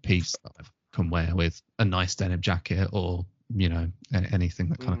quality piece that I can wear with a nice denim jacket or, you know, anything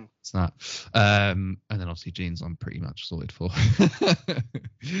that kind of is that. And then obviously jeans I'm pretty much sorted for. I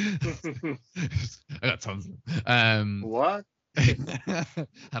got tons of them. What?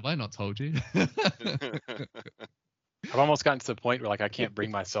 Have I not told you? I've almost gotten to the point where like I can't bring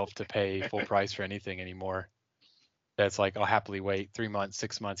myself to pay full price for anything anymore. That's like I'll happily wait 3 months,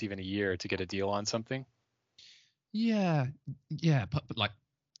 6 months, even a year to get a deal on something. Yeah, but like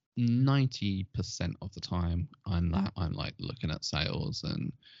 90% of the time I'm like looking at sales,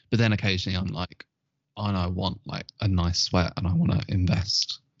 but then occasionally I'm like, and I want like a nice sweat and I want to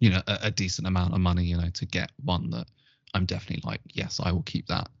invest, you know, a decent amount of money, you know, to get one that I'm definitely like, yes, I will keep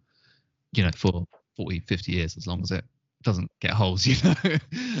that, you know, for 40, 50 years as long as it doesn't get holes, you know.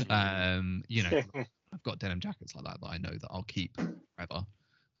 You know, I've got denim jackets like that I know that I'll keep forever,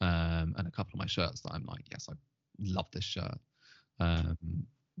 and a couple of my shirts that I'm like, yes, I love this shirt.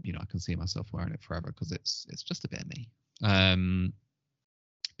 You know, I can see myself wearing it forever because it's just a bit of me.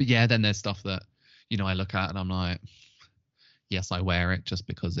 But yeah, then there's stuff that, you know, I look at and I'm like, yes, I wear it just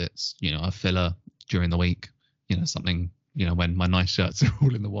because it's, you know, a filler during the week, you know, something, you know, when my nice shirts are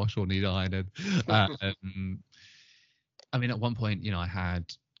all in the wash or need ironing. I mean, at one point, you know, I had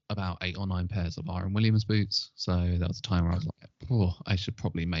about 8 or 9 pairs of Iron Williams boots. So there was a time where I was like, oh, I should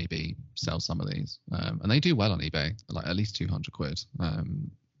probably maybe sell some of these. And they do well on eBay, like at least 200 quid.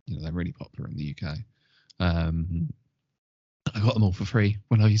 You know, they're really popular in the UK. I got them all for free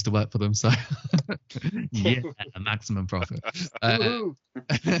when I used to work for them. So yeah, maximum profit. Yeah,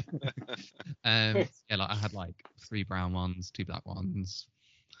 like I had like 3 brown ones, 2 black ones.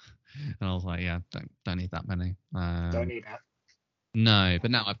 And I was like, yeah, don't need that many. Don't need that. No,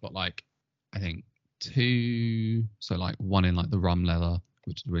 but now I've got like, I think 2, so like one in like the rum leather,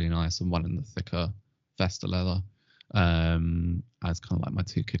 which is really nice, and one in the thicker Vesta leather, as kind of like my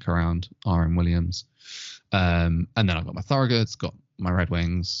 2 kick around Iron Williams. And then I've got my Thorogoods, got my Red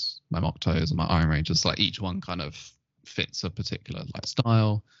Wings, my Mock Toes, and my Iron Rangers. Like each one kind of fits a particular like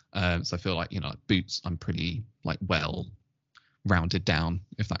style. So I feel like, you know, like boots, I'm pretty like well rounded down,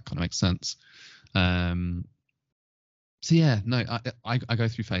 if that kind of makes sense. So yeah, no, I go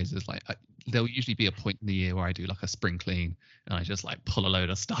through phases. Like there'll usually be a point in the year where I do like a spring clean and I just like pull a load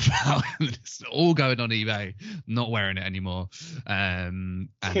of stuff out and it's all going on eBay, not wearing it anymore. And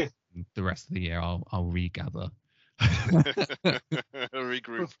the rest of the year I'll regather.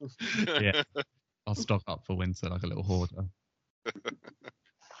 Regroup. Yeah, I'll stock up for winter like a little hoarder.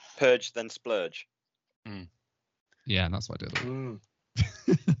 Purge then splurge. Yeah, and that's what I do.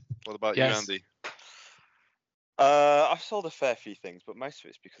 What about Yes. you, Andy? I've sold a fair few things, but most of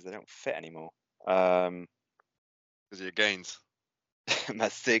it's because they don't fit anymore. Because of your gains. my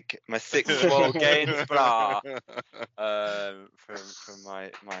six small gains, blah.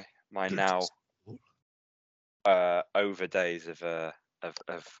 From my now over days of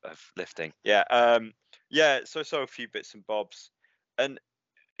lifting. Yeah. So a few bits and bobs, and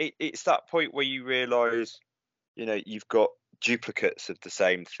it's that point where you realise, you've got duplicates of the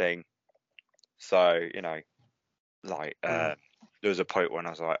same thing. So there was a point when I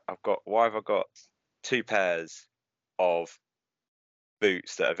was like, why have I got two pairs of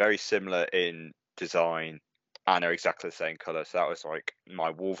boots that are very similar in design and are exactly the same colour? So that was like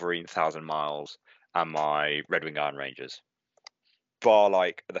my Wolverine 1000 miles and my Red Wing Iron Rangers. Bar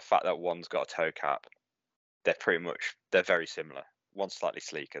like the fact that one's got a toe cap, they're very similar. One's slightly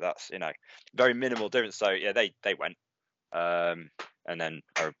sleeker. That's very minimal difference. So yeah, they went, and then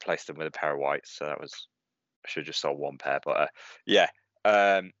I replaced them with a pair of whites. So I should have just sold one pair, but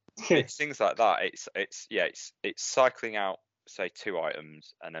it's things like that. It's cycling out, say, 2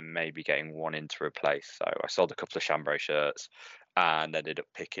 items and then maybe getting one in to replace. So I sold a couple of chambray shirts and ended up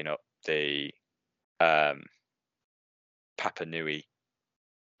picking up the Papa Nui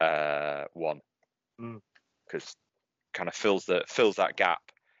one, because kind of fills that gap,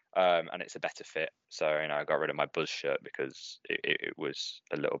 and it's a better fit. So I got rid of my Buzz shirt because it was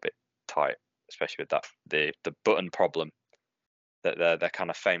a little bit tight, especially with that the button problem that they're kind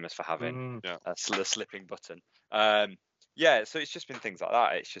of famous for having. That's the slipping button. So it's just been things like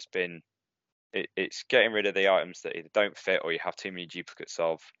that. It's just been it's getting rid of the items that either don't fit or you have too many duplicates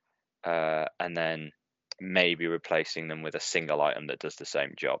of, and then maybe replacing them with a single item that does the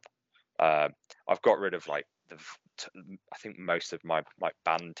same job. I've got rid of I think most of my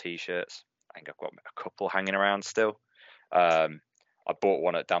band t-shirts. I think I've got a couple hanging around still. I bought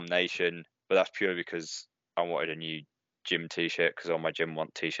one at Damnation, but that's purely because I wanted a new gym t-shirt, because all my gym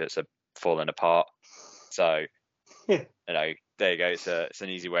t-shirts are falling apart. So there you go. It's an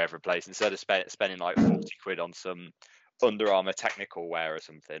easy way of replacing. Instead of spending like 40 quid on some Under Armour technical wear or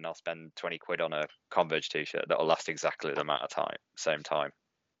something, I'll spend 20 quid on a Converge t-shirt that'll last exactly the amount of time, same time.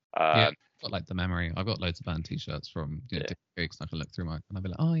 Got like the memory. I've got loads of band t-shirts from different gigs, and I can look through and I'll be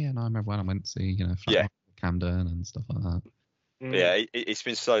like, oh yeah, no, I remember when I went to see Camden and stuff like that. Yeah, it's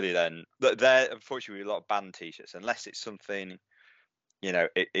been slowly then. There, unfortunately, a lot of band t-shirts, unless it's something,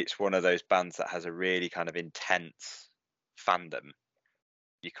 it's one of those bands that has a really kind of intense fandom,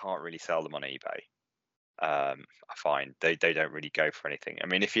 you can't really sell them on eBay. I find they don't really go for anything. I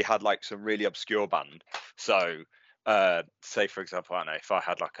mean, if you had like some really obscure band, so say for example, I don't know, if I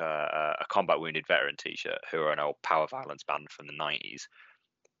had like a combat wounded veteran t-shirt who are an old power violence band from the 90s,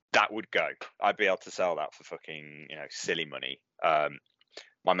 that would go. I'd be able to sell that for fucking silly money.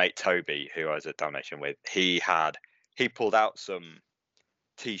 My mate Toby, who I was at Damnation with, he pulled out some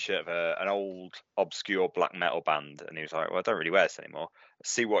t-shirt of an old obscure black metal band, and he was like, well, I don't really wear this anymore,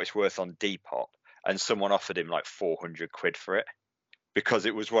 see what it's worth on Depop. And someone offered him like 400 quid for it, because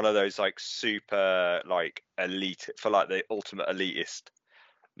it was one of those like super like elite, for like the ultimate elitist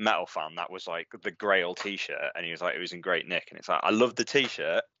metal fan, that was like the Grail t-shirt, and he was like, it was in great nick, and it's like, I love the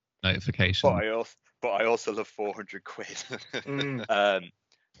t-shirt Notification, but I also love 400 quid. So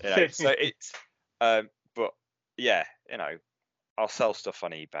it's but yeah, I'll sell stuff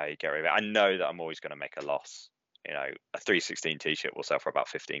on eBay, get rid of it. I know that I'm always going to make a loss. A 316 t-shirt will sell for about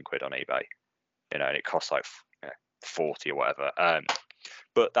 15 quid on eBay, and it costs like 40 or whatever,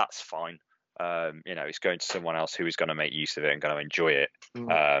 but that's fine. It's going to someone else who is going to make use of it and going to enjoy it.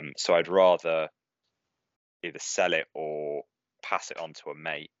 So I'd rather either sell it or pass it on to a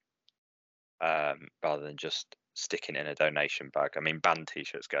mate, rather than just sticking it in a donation bag. I mean, band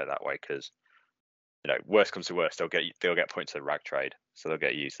t-shirts go that way because worst comes to worst, they'll get put into the rag trade, so they'll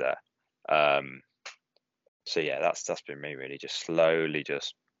get used there. So yeah, that's been me really, just slowly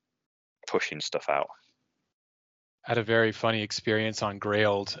just pushing stuff out. I had a very funny experience on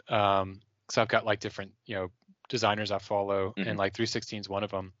Grailed, because I've got like different designers I follow, and like 316 is one of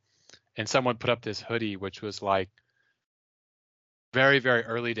them. And someone put up this hoodie, which was like very, very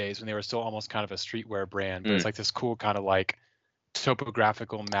early days when they were still almost kind of a streetwear brand, but it's like this cool kind of like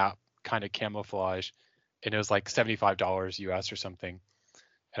topographical map kind of camouflage, and it was like $75 US or something.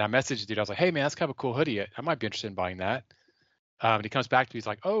 And I messaged the dude, I was like, hey man, that's kind of a cool hoodie, I might be interested in buying that. And he comes back to me, he's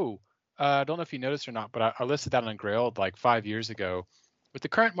like, I don't know if you noticed or not, but I listed that on Grailed like 5 years ago. With the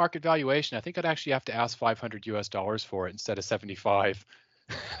current market valuation, I think I'd actually have to ask $500 US for it instead of 75.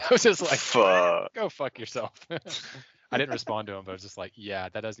 I was just like, go fuck yourself. I didn't respond to him, but I was just like, yeah,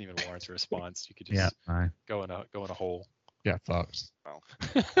 that doesn't even warrant a response. You could just go in a hole. Yeah, fucked. Well.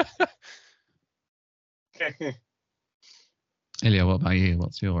 Ilya, what about you?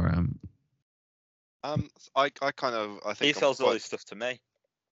 What's your I think He I'm sells all quite, his stuff to me.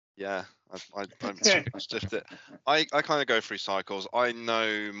 yeah, I'm just it. I kind of go through cycles. I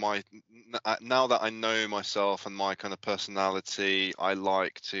know now that I know myself and my kind of personality, I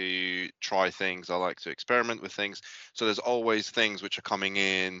like to try things. I like to experiment with things. So there's always things which are coming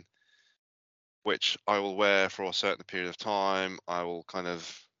in, which I will wear for a certain period of time. I will kind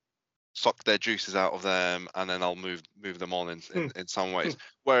of suck their juices out of them, and then I'll move them on in some ways.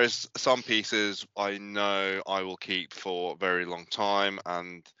 Whereas some pieces I know I will keep for a very long time,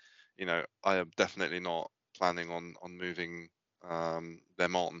 and I am definitely not planning on moving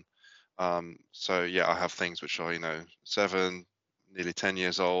them on. So yeah, I have things which are 7, nearly 10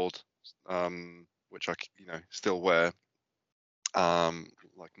 years old, which I still wear,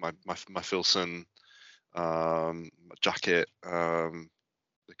 like my Filson jacket,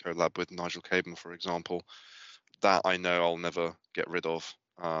 the collab with Nigel Caban, for example, that I know I'll never get rid of.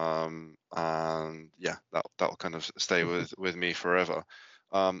 And yeah, that'll kind of stay with me forever.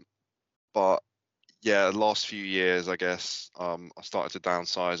 But yeah, the last few years, I guess, I started to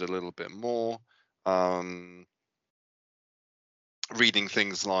downsize a little bit more. Reading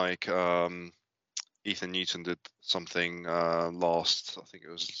things like Ethan Newton did something I think it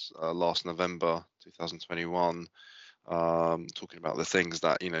was last November 2021, talking about the things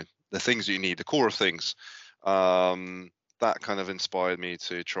that the things you need, the core of things. That kind of inspired me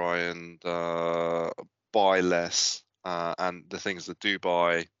to try and buy less, and the things that do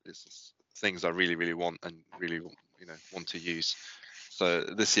buy is things I really, really want and really want to use. So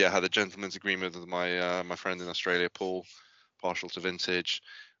this year I had a gentleman's agreement with my friend in Australia, Paul, partial to vintage,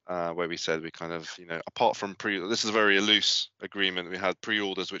 where we said we kind of apart from this is a very loose agreement. We had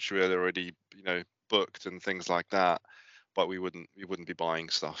pre-orders which we had already booked and things like that, but we wouldn't be buying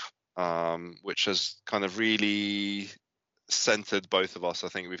stuff, which has kind of really centered both of us. I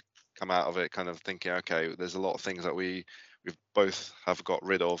think we've come out of it kind of thinking, okay, there's a lot of things that we've both have got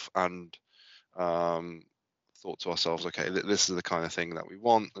rid of, and thought to ourselves, okay, this is the kind of thing that we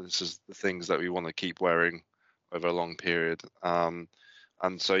want. This is the things that we want to keep wearing over a long period. And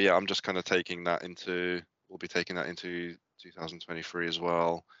so yeah, I'm just kind of we'll be taking that into 2023 as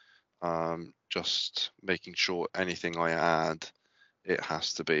well. Just making sure anything I add, it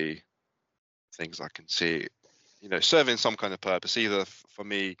has to be things I can see, serving some kind of purpose, either for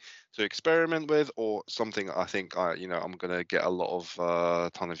me to experiment with, or something I think I'm going to get a lot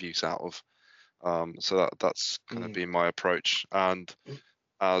of ton of use out of. So that's kind of been my approach. And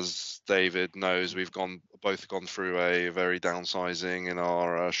as David knows, we've both gone through a very downsizing in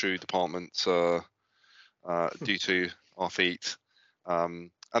our shoe department due to our feet,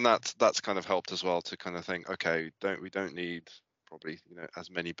 and that's kind of helped as well to kind of think, okay, we don't need probably as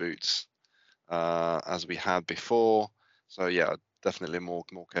many boots as we had before. So yeah, definitely more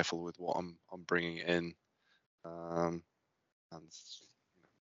careful with what I'm bringing in, and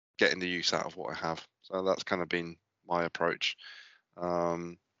getting the use out of what I have. So that's kind of been my approach.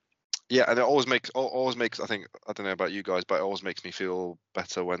 Yeah, and it always makes I think, I don't know about you guys, but it always makes me feel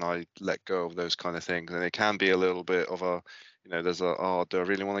better when I let go of those kind of things. And it can be a little bit of a there's do I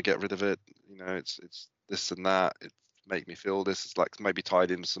really want to get rid of it? It's this and that. It make me feel this. It's like maybe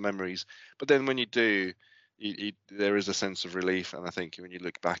tied into some memories. But then when you do, there is a sense of relief. And I think when you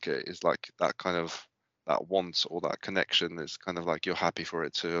look back at it, it's like that kind of that want or that connection. It's kind of like you're happy for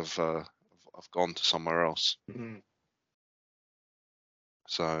it to have gone to somewhere else. Mm-hmm.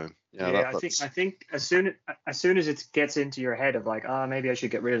 So yeah, I think as soon as it gets into your head of like, maybe I should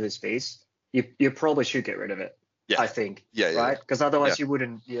get rid of this piece, you probably should get rid of it. Yeah. I think. Yeah. Right. Because otherwise you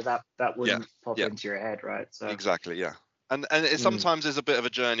wouldn't. Yeah. That wouldn't pop Yeah. into your head, right? So exactly. Yeah. And it sometimes is a bit of a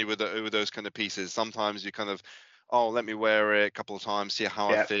journey with those kind of pieces. Sometimes you kind of, let me wear it a couple of times, see how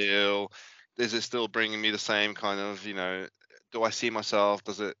I feel. Is it still bringing me the same kind of, do I see myself?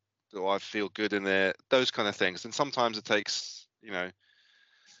 Do I feel good in it? Those kind of things. And sometimes it takes,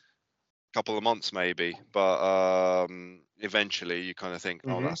 couple of months maybe, but eventually you kind of think,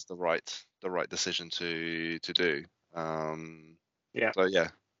 that's the right decision to do.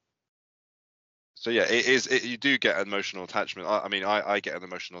 So yeah, it is. You do get an emotional attachment. I mean, I get an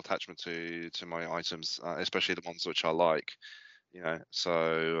emotional attachment to my items, especially the ones which I like.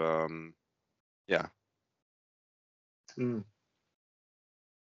 So yeah. Do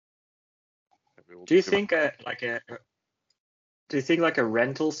you think like a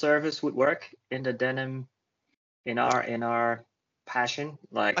rental service would work in the denim, in our passion?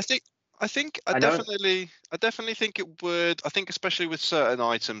 Like I definitely think it would. I think especially with certain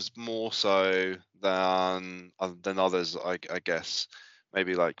items more so than others. I guess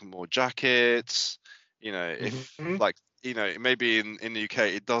maybe like more jackets. If like maybe in the UK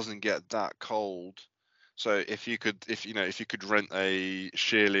it doesn't get that cold So if you could rent a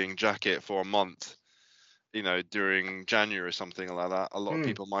shearling jacket for a month, during January or something like that, a lot of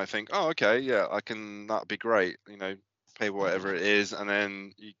people might think, oh, okay, yeah, that'd be great, pay whatever it is, and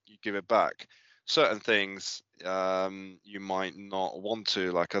then you give it back. Certain things you might not want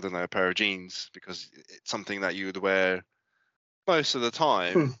to, like, I don't know, a pair of jeans, because it's something that you would wear most of the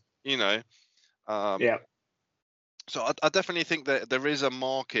time, Yeah. So I definitely think that there is a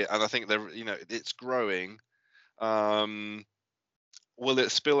market, and I think it's growing. Will it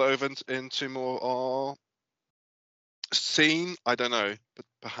spill over into more scene? I don't know, but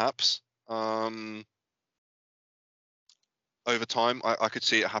perhaps over time I could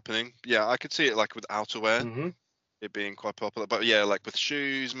see it happening. Yeah, I could see it like with outerwear, it being quite popular. But yeah, like with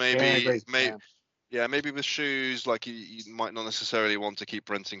shoes, maybe, maybe with shoes, like you might not necessarily want to keep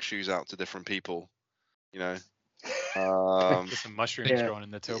renting shoes out to different people. Get some mushrooms growing in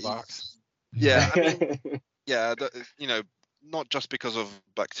the toe box. Yeah, I mean, yeah, not just because of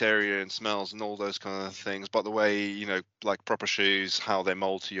bacteria and smells and all those kind of things, but the way, like proper shoes, how they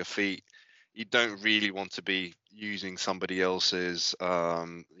mold to your feet. You don't really want to be using somebody else's,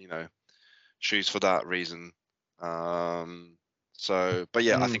 shoes for that reason. But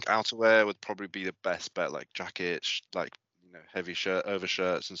yeah, I think outerwear would probably be the best bet, like jackets, like, heavy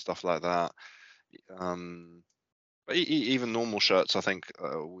overshirts and stuff like that. But even normal shirts, I think,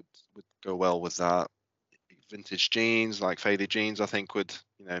 would go well with that. Vintage jeans, like faded jeans, I think would,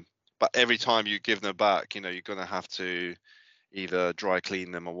 but every time you give them back, you're gonna have to either dry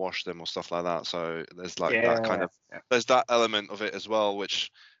clean them or wash them or stuff like that. So there's like that kind of, there's that element of it as well,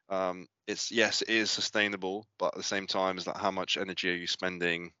 which it is sustainable, but at the same time, is that how much energy are you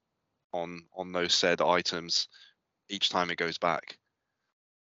spending on those said items each time it goes back?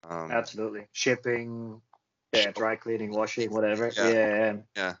 Absolutely. Shipping, dry cleaning, washing, whatever. Yeah.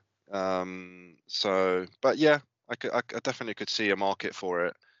 So, but yeah, I definitely could see a market for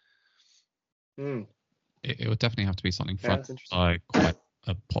it. It would definitely have to be something fun, like quite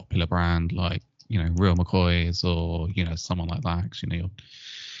a popular brand, like Real McCoy's, or someone like that. Actually,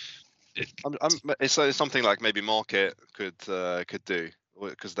 it's something like maybe Market could do,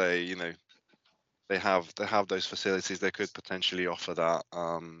 because they they have those facilities. They could potentially offer that.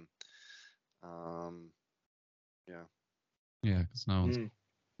 Yeah, because no one's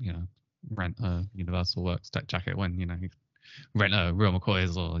rent a Universal Works tech jacket when you rent a Real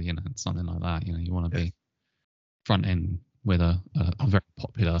McCoy's or something like that. You want to be front end with a very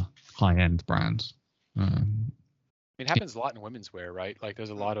popular high end brand. It happens a lot in women's wear, right? Like there's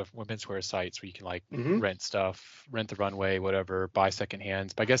a lot of women's wear sites where you can like rent stuff, rent the runway, whatever, buy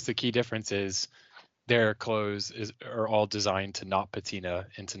secondhands. But I guess the key difference is their clothes are all designed to not patina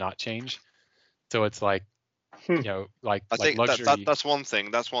and to not change. So it's like, like I think luxury. that's one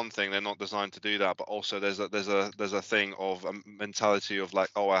thing. That's one thing. They're not designed to do that, but also there's a thing of a mentality of like,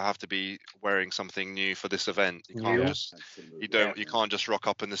 oh, I have to be wearing something new for this event. You can't you can't just rock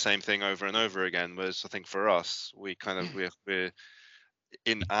up in the same thing over and over again. Whereas I think for us, we kind of we're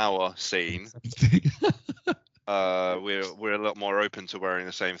in our scene. We're a lot more open to wearing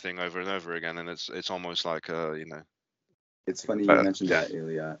the same thing over and over again, and it's almost like It's funny you mentioned that,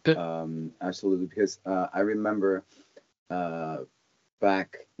 Ilya. Absolutely, because I remember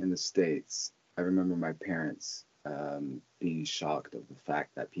back in the States, I remember my parents being shocked of the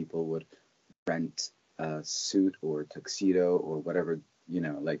fact that people would rent a suit or tuxedo or whatever,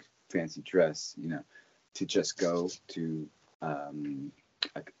 like fancy dress, to just go to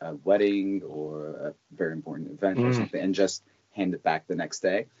a wedding or a very important event or something, and just hand it back the next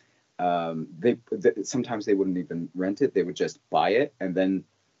day. Sometimes they wouldn't even rent it; they would just buy it and then,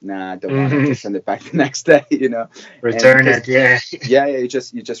 don't want it, just send it back the next day. Return it. You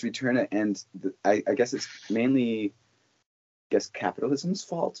just return it, and I guess it's mainly, capitalism's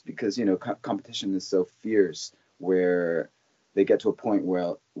fault, because competition is so fierce where they get to a point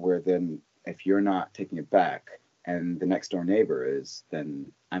where then if you're not taking it back and the next door neighbor is,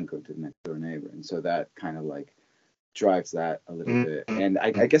 then I'm going to the next door neighbor, and so that kind of like drives that a little bit. And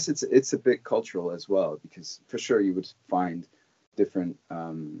I guess it's a bit cultural as well, because for sure you would find different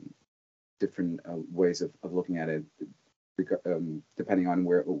ways of looking at it, depending on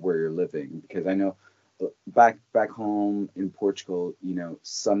where you're living. Because I know back home in Portugal,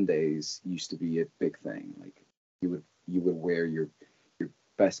 Sundays used to be a big thing. Like you would wear your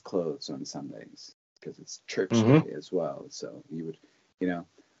best clothes on Sundays because it's church day as well. So you would,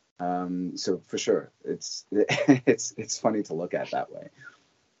 so for sure, it's funny to look at that way.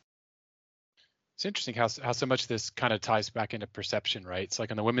 It's interesting how so much this kind of ties back into perception, right? It's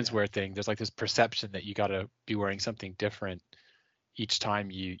like on the women's wear thing, there's like this perception that you got to be wearing something different each time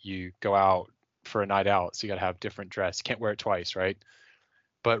you go out for a night out, so you got to have different dress. You can't wear it twice, right?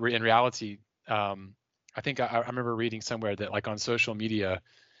 But in reality, I think I remember reading somewhere that like on social media,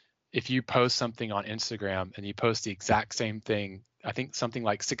 if you post something on Instagram and you post the exact same thing, I think something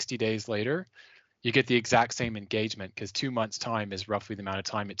like 60 days later, you get the exact same engagement, because 2 months time is roughly the amount of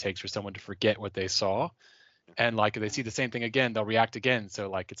time it takes for someone to forget what they saw. And like if they see the same thing again, they'll react again. So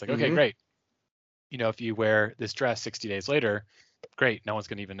like it's like, okay, great. You know, if you wear this dress 60 days later, great, no one's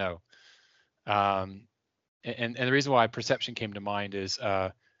gonna even know. And the reason why perception came to mind is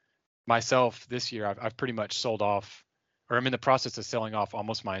myself this year, I've pretty much sold off, or I'm in the process of selling off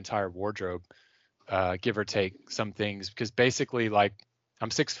almost my entire wardrobe, give or take some things, because basically like I'm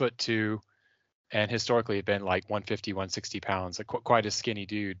 6'2", and historically have been like 150, 160 pounds, like quite a skinny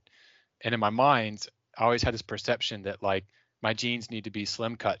dude. And in my mind, I always had this perception that like my jeans need to be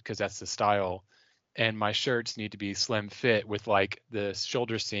slim cut because that's the style, and my shirts need to be slim fit with like the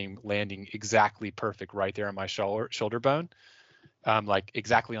shoulder seam landing exactly perfect right there on my shoulder bone, like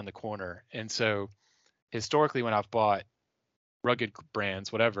exactly on the corner. And so historically, when I've bought rugged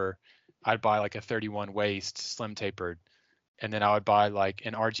brands, whatever, I'd buy like a 31 waist slim tapered, and then I would buy like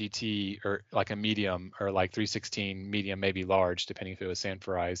an RGT or like a medium, or like 316 medium, maybe large, depending if it was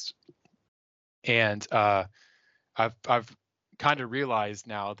sanforized. And I've kind of realized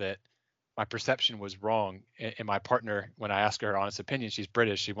now that my perception was wrong. And my partner, when I ask her her honest opinion, she's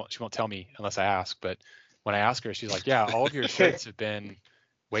British. She won't tell me unless I ask. But when I ask her, she's like, "Yeah, all of your shirts have been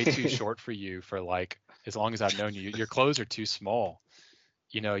way too short for you for like as long as I've known you. Your clothes are too small.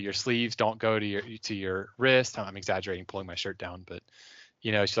 You know, your sleeves don't go to your wrist." I'm exaggerating, pulling my shirt down, but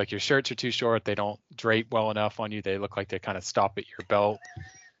you know, she's like, "Your shirts are too short. They don't drape well enough on you. They look like they kind of stop at your belt."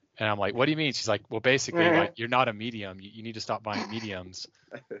 And I'm like, "What do you mean?" She's like, "Well, basically, like you're not a medium. You need to stop buying mediums."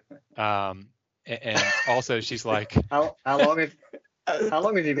 And also she's like, how long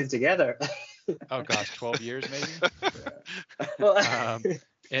have you been together? Oh gosh, 12 years maybe. Well,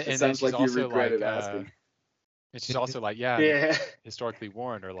 And then sounds she's like you also regretted like, asking. and she's also like, yeah, yeah. historically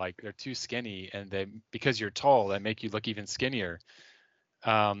worn, or like they're too skinny, and they, because you're tall, they make you look even skinnier.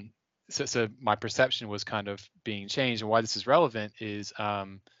 So my perception was kind of being changed. And why this is relevant is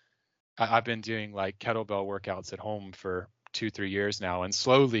I've been doing like kettlebell workouts at home for 2-3 years now, and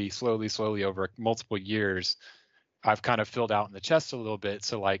slowly over multiple years, I've kind of filled out in the chest a little bit.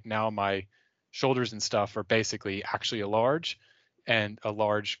 So like now my shoulders and stuff are basically actually a large, and a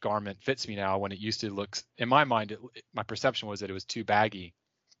large garment fits me now, when it used to look, in my mind, my perception was that it was too baggy.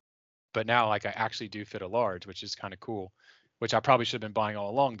 But now like I actually do fit a large, which is kind of cool, which I probably should have been buying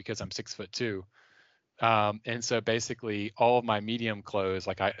all along because I'm 6'2". And so basically all of my medium clothes,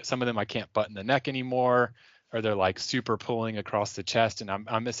 like some of them I can't button the neck anymore, or they're like super pulling across the chest, and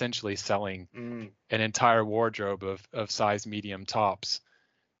I'm essentially selling an entire wardrobe of size medium tops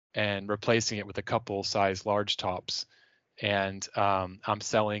and replacing it with a couple size large tops. And I'm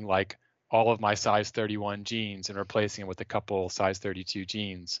selling like all of my size 31 jeans and replacing it with a couple size 32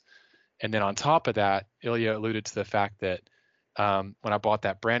 jeans. And then on top of that, Ilya alluded to the fact that when I bought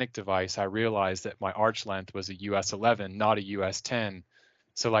that Brannick device, I realized that my arch length was a US 11, not a US 10.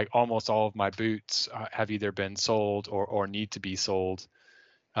 So like almost all of my boots have either been sold or need to be sold.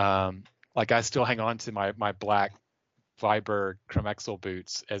 Like I still hang on to my black Viber Chromexel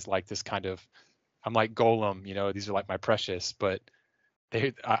boots as like this kind of, I'm like Golem, you know, these are like my precious, but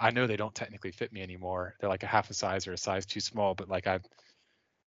I know they don't technically fit me anymore. They're like a half a size or a size too small, but like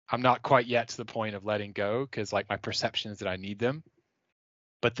I'm not quite yet to the point of letting go, because like my perception is that I need them.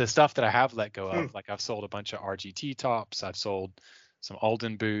 But the stuff that I have let go of, like I've sold a bunch of RGT tops, I've sold some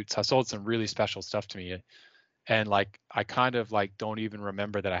Alden boots, I sold some really special stuff to me, and like I kind of like don't even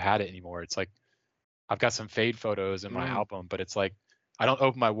remember that I had it anymore. It's like I've got some fade photos in my album, but it's like I don't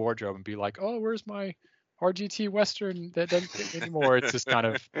open my wardrobe and be like, "Oh, where's my RGT Western that doesn't fit me anymore?" It's just kind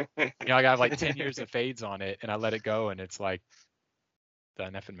of, you know, I got like 10 years of fades on it, and I let it go, and it's like,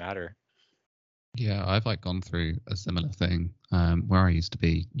 doesn't effing matter. Yeah, I've like gone through a similar thing where I used to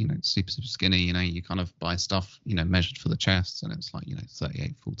be, you know, super skinny. You know, you kind of buy stuff, you know, measured for the chest, and it's like, you know,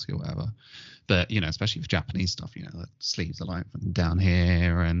 38, 40 or whatever. But you know, especially for Japanese stuff, you know, the sleeves are like down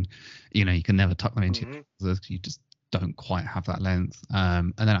here, and you know, you can never tuck them into your trousers. You just don't quite have that length.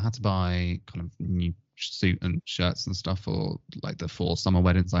 And then I had to buy kind of new suit and shirts and stuff for like the 4 summer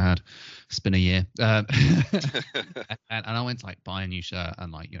weddings I had. It's been a year. And I went to like buy a new shirt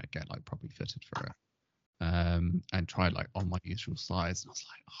and like, you know, get like properly fitted for it. And tried like on my usual size, and I was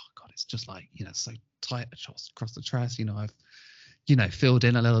like, oh god, it's just like, you know, so tight across the chest. You know, I've, you know, filled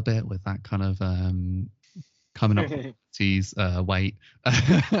in a little bit with that kind of coming up tees weight,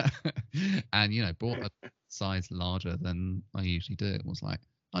 and you know, bought a size larger than I usually do. It was like,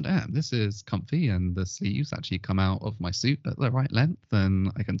 oh damn, this is comfy, and the sleeves actually come out of my suit at the right length,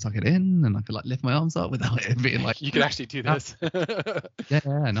 and I can tuck it in, and I can like lift my arms up without it being like You can actually do this.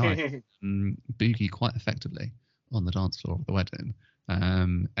 yeah, no, I boogie quite effectively on the dance floor of the wedding.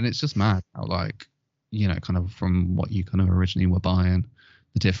 And it's just mad how, like, you know, kind of from what you kind of originally were buying,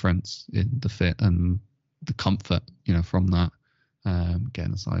 the difference in the fit and the comfort, you know, from that,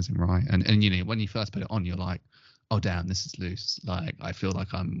 getting the sizing right. And you know, when you first put it on, you're like, oh damn, this is loose. Like, I feel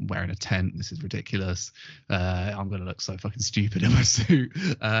like I'm wearing a tent. This is ridiculous. I'm gonna look so fucking stupid in my suit.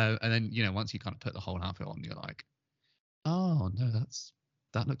 And then, you know, once you kind of put the whole outfit on, you're like, oh no,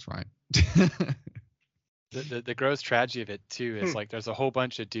 that looks right. The gross tragedy of it too is like there's a whole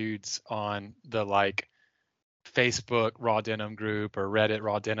bunch of dudes on the like Facebook raw denim group or Reddit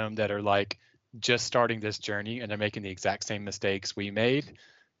raw denim that are like just starting this journey, and they're making the exact same mistakes we made.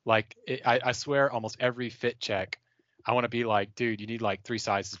 Like I swear almost every fit check, I want to be like, dude, you need like 3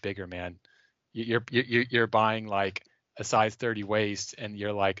 sizes bigger, man. You're buying like a size 30 waist and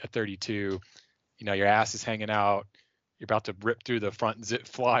you're like a 32. You know, your ass is hanging out. You're about to rip through the front zip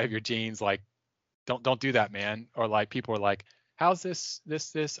fly of your jeans. Like, don't do that, man. Or like people are like, how's this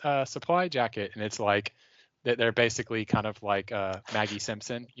supply jacket? And it's like they're basically kind of like Maggie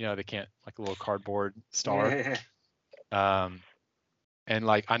Simpson. You know, they can't, like a little cardboard star. And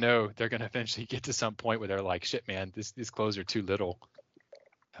like I know they're gonna eventually get to some point where they're like, shit, man, these clothes are too little.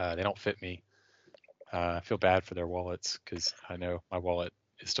 They don't fit me. I feel bad for their wallets because I know my wallet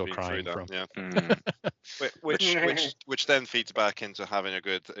is still Been crying through that, from. yeah. which then feeds back into having a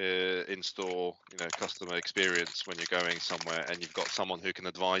good in-store, you know, customer experience when you're going somewhere and you've got someone who can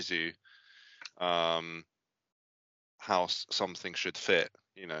advise you how something should fit,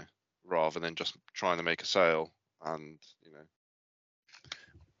 you know, rather than just trying to make a sale. And you know,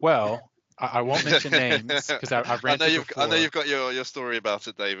 well, I won't mention names because I've ran through before. I know you've got your story about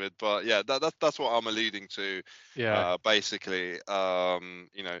it, David, but yeah, that's what I'm alluding to. Yeah. Basically,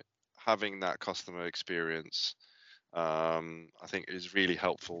 you know, having that customer experience, I think is really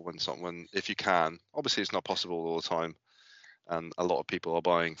helpful when someone, if you can. Obviously, it's not possible all the time, and a lot of people are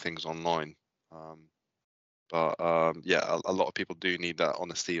buying things online. But yeah, a lot of people do need that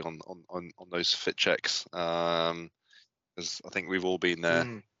honesty on those fit checks. Because I think we've all been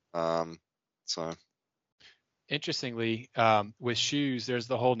there. So Interestingly, with shoes, there's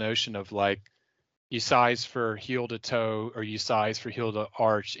the whole notion of like you size for heel to toe or you size for heel to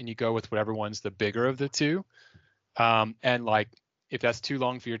arch, and you go with whatever one's the bigger of the two. And like if that's too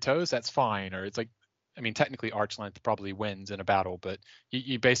long for your toes, that's fine. Or it's like, I mean, technically arch length probably wins in a battle, but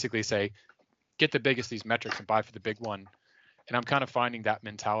you basically say, get the biggest of these metrics and buy for the big one. And I'm kind of finding that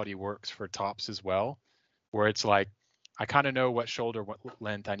mentality works for tops as well, where it's like, I kind of know what shoulder, what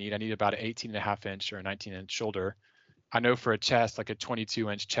length I need. I need about an 18.5 inch or a 19-inch shoulder. I know for a chest, like a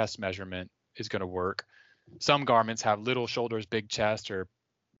 22-inch chest measurement is going to work. Some garments have little shoulders, big chest, or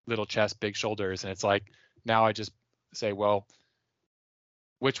little chest, big shoulders. And it's like, now I just say, well,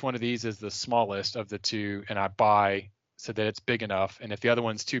 which one of these is the smallest of the two? And I buy so that it's big enough. And if the other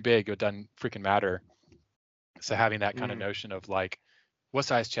one's too big, it doesn't freaking matter. So having that kind of notion of like, what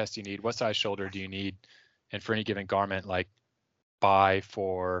size chest do you need? What size shoulder do you need? And for any given garment, like buy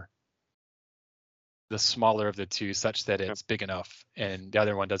for the smaller of the two such that it's big enough and the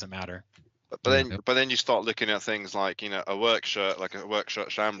other one doesn't matter. But then you start looking at things like, you know, a work shirt, like a work shirt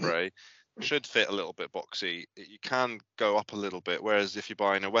chambray should fit a little bit boxy. You can go up a little bit, whereas if you're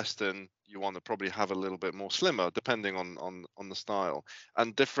buying a Western, you want to probably have a little bit more slimmer, depending on the style.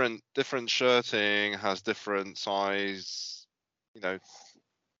 And different shirting has different size, you know,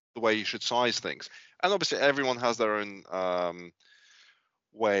 the way you should size things. And obviously everyone has their own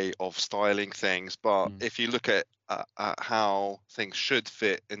way of styling things, but if you look at how things should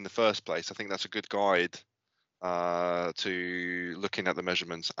fit in the first place, I think that's a good guide to looking at the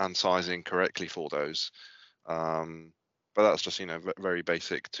measurements and sizing correctly for those. But that's just, you know, very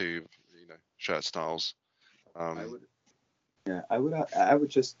basic to, you know, shirt styles. I would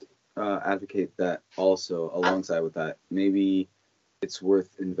just advocate that also alongside with that, maybe it's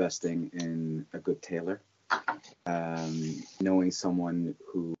worth investing in a good tailor. Knowing someone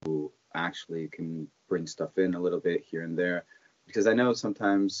who actually can bring stuff in a little bit here and there, because I know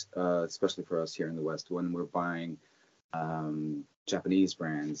sometimes, especially for us here in the West, when we're buying Japanese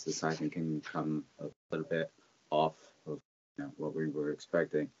brands, the sizing can come a little bit off of, you know, what we were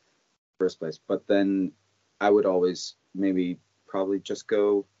expecting in the first place. But then I would always maybe probably just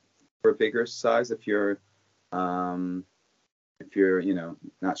go for a bigger size if you're you know,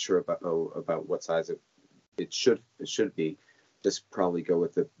 not sure about what size it should be. Just probably go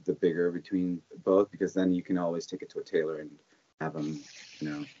with the bigger between both, because then you can always take it to a tailor and have them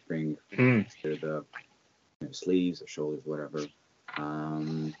bring to the sleeves or shoulders, whatever.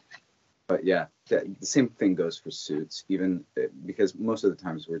 But yeah, the same thing goes for suits, even because most of the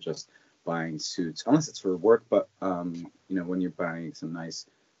times we're just buying suits, unless it's for work. But when you're buying some nice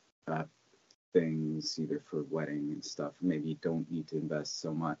things, either for wedding and stuff, maybe you don't need to invest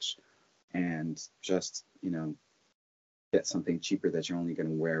so much, and just get something cheaper that you're only going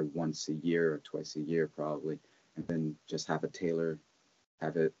to wear once a year or twice a year probably, and then just have a tailor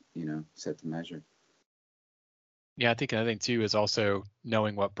have it set to measure. Yeah, I think another thing too is also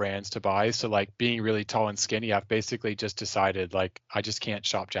knowing what brands to buy. So like being really tall and skinny, I've basically just decided like I just can't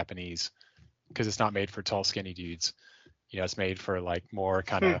shop Japanese because it's not made for tall skinny dudes. It's made for like more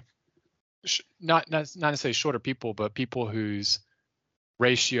kind of not necessarily shorter people, but people whose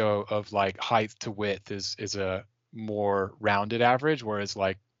ratio of like height to width is a more rounded average. Whereas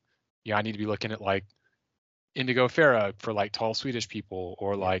like I need to be looking at like Indigo Farah for like tall Swedish people,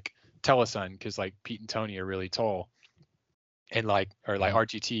 or like Telesun because like Pete and Tony are really tall, and like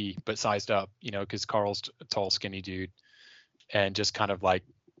RGT but sized up, because Carl's a tall skinny dude, and just kind of like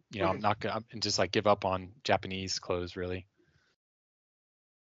I'm not gonna and just like give up on Japanese clothes really.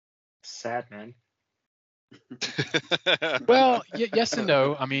 Sad, man. Well, yes and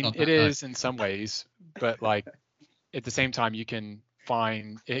no. I mean, it is in some ways, but like at the same time, you can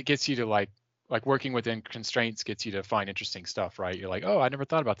find it gets you to like working within constraints gets you to find interesting stuff, right? You're like, oh, I never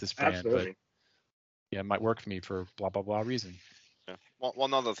thought about this brand, Absolutely. but it might work for me for blah blah blah reason. Yeah.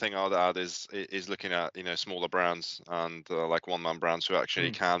 One other thing I would add is looking at smaller brands and like one-man brands who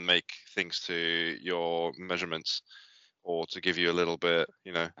actually can make things to your measurements, or to give you a little bit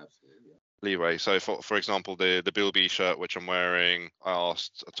leeway. So for example, the Bilby shirt which I'm wearing, I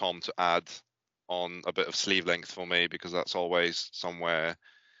asked Tom to add on a bit of sleeve length for me, because that's always somewhere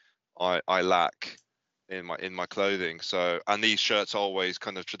I lack in my clothing. So, and these shirts always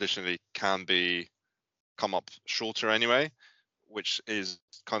kind of traditionally can come up shorter anyway, which is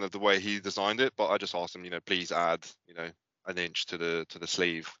kind of the way he designed it. But I just asked him, please add an inch to the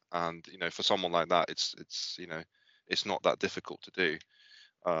sleeve, and for someone like that, it's not that difficult to do.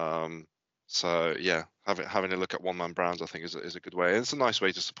 So yeah, having a look at one-man brands I think is a good way, and it's a nice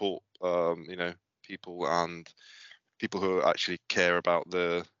way to support people, and people who actually care about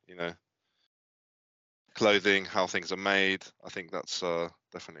the clothing, how things are made. I think that's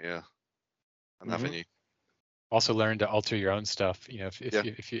definitely an avenue. Also learn to alter your own stuff.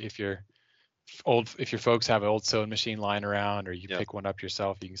 If your folks have an old sewing machine lying around, or you pick one up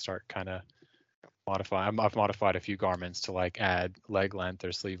yourself, you can start kind of modify. I've modified a few garments to like add leg length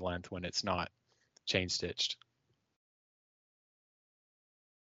or sleeve length when it's not chain stitched.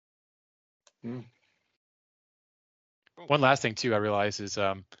 One last thing too I realize is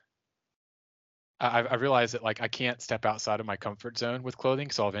I realize that like I can't step outside of my comfort zone with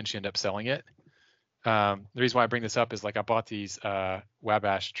clothing, so I'll eventually end up selling it. The reason why I bring this up is like I bought these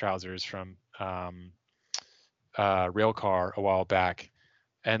Wabash trousers from Railcar a while back,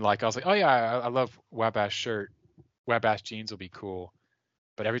 and like I was like, oh yeah, I love Wabash shirt. Wabash jeans will be cool,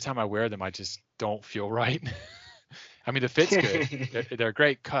 but every time I wear them, I just don't feel right. I mean, the fit's good. They're a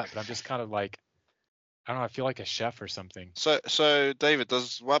great cut, but I'm just kind of like, I don't know, I feel like a chef or something. So David,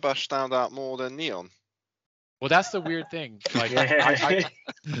 does Wabash stand out more than Neon? Well, that's the weird thing. Like,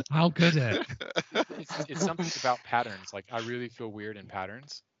 how could it? It's something about patterns. Like, I really feel weird in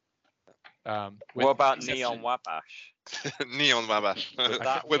patterns. What about Neon Wabash? Neon Wabash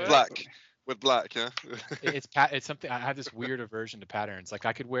with black, yeah. It's something. I have this weird aversion to patterns. Like,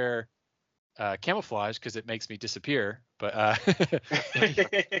 I could wear camouflage because it makes me disappear, but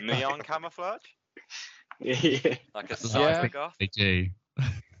neon camouflage. Like a cyber goth. They do.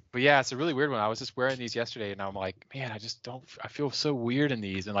 But yeah, it's a really weird one. I was just wearing these yesterday, and I'm like, man, I feel so weird in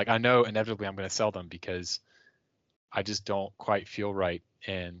these, and like I know inevitably I'm going to sell them because I just don't quite feel right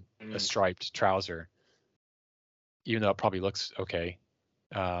in a striped trouser, even though it probably looks okay.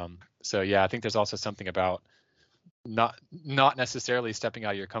 So yeah, I think there's also something about not necessarily stepping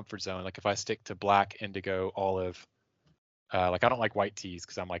out of your comfort zone. Like if I stick to black, indigo, olive, like I don't like white tees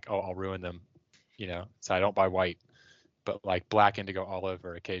because I'm like, oh, I'll ruin them, so I don't buy white. But like black, indigo, olive,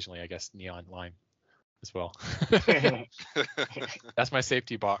 or occasionally I guess neon lime as well. That's my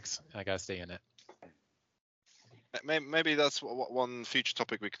safety box. I gotta stay in it. Maybe that's what one future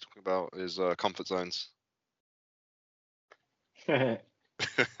topic we could talk about is comfort zones. Within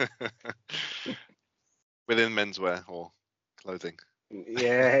menswear or clothing.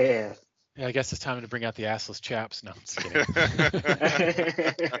 Yeah. Yeah, I guess it's time to bring out the assless chaps. No, I'm just kidding.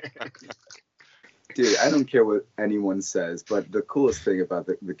 Dude, I don't care what anyone says, but the coolest thing about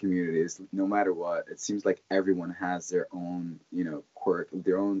the community is no matter what, it seems like everyone has their own, quirk,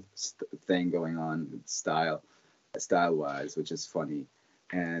 their own thing going on style wise, which is funny.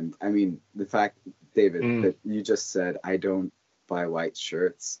 And I mean, the fact, David, that you just said, I don't buy white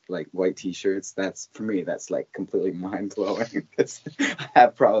shirts, like white t-shirts, that's, for me, that's like completely mind-blowing, because I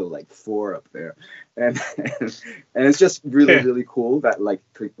have probably like 4 up there. And it's just really cool that like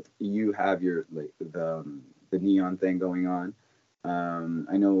you have your like the neon thing going on.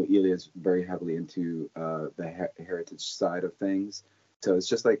 I know Ilya is very heavily into the heritage side of things, so it's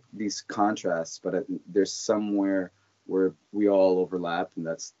just like these contrasts, but there's somewhere where we all overlap, and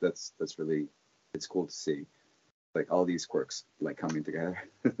that's really, it's cool to see, like all these quirks like coming together.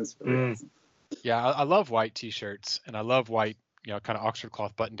 It's really awesome. Yeah, I love white t-shirts, and I love white, kind of Oxford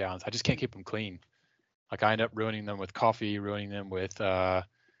cloth button downs. I just can't keep them clean. Like I end up ruining them with coffee, ruining them with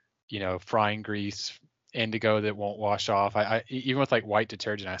frying grease, indigo that won't wash off. I even with like white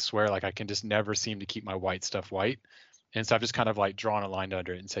detergent, I swear, like I can just never seem to keep my white stuff white. And so I've just kind of like drawn a line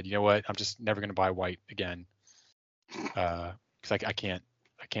under it and said, you know what, I'm just never going to buy white again. Because I can't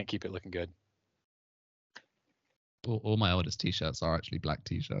keep it looking good. All my oldest t-shirts are actually black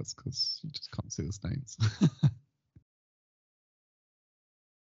t-shirts because you just can't see the stains.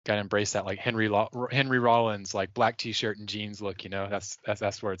 Gotta embrace that, like Henry Rollins, like black t-shirt and jeans look. That's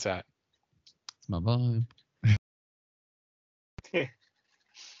where it's at. It's my vibe.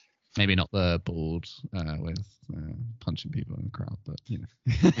 Maybe not the bald with punching people in the crowd, but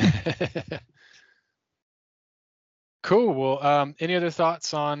Cool. Well, any other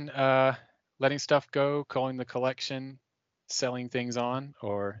thoughts on letting stuff go, calling the collection, selling things on,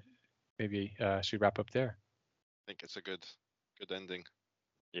 or maybe should we wrap up there? I think it's a good ending.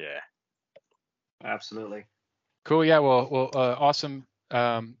 Yeah. Absolutely. Cool. Yeah. Well. Awesome.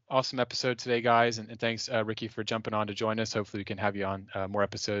 Awesome episode today, guys, and thanks, Ricky, for jumping on to join us. Hopefully, we can have you on more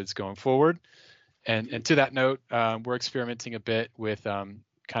episodes going forward. And to that note, we're experimenting a bit with kind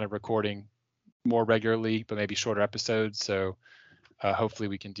of recording more regularly, but maybe shorter episodes. So hopefully,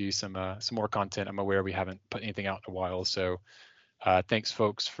 we can do some more content. I'm aware we haven't put anything out in a while, so thanks,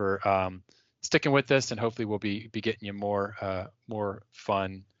 folks, for sticking with us, and hopefully, we'll be getting you more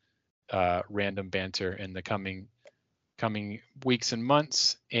fun random banter in the coming weeks and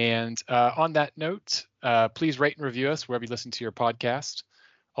months. And on that note, please rate and review us wherever you listen to your podcast.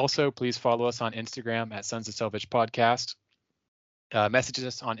 Also, please follow us on Instagram at Sons of Selvage Podcast. Message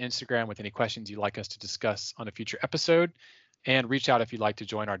us on Instagram with any questions you'd like us to discuss on a future episode, and reach out if you'd like to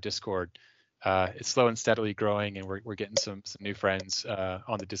join our Discord. It's slow and steadily growing, and we're getting some new friends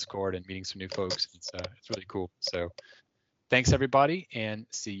on the Discord and meeting some new folks. It's really cool. So thanks, everybody, and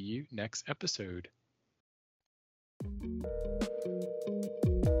see you next episode.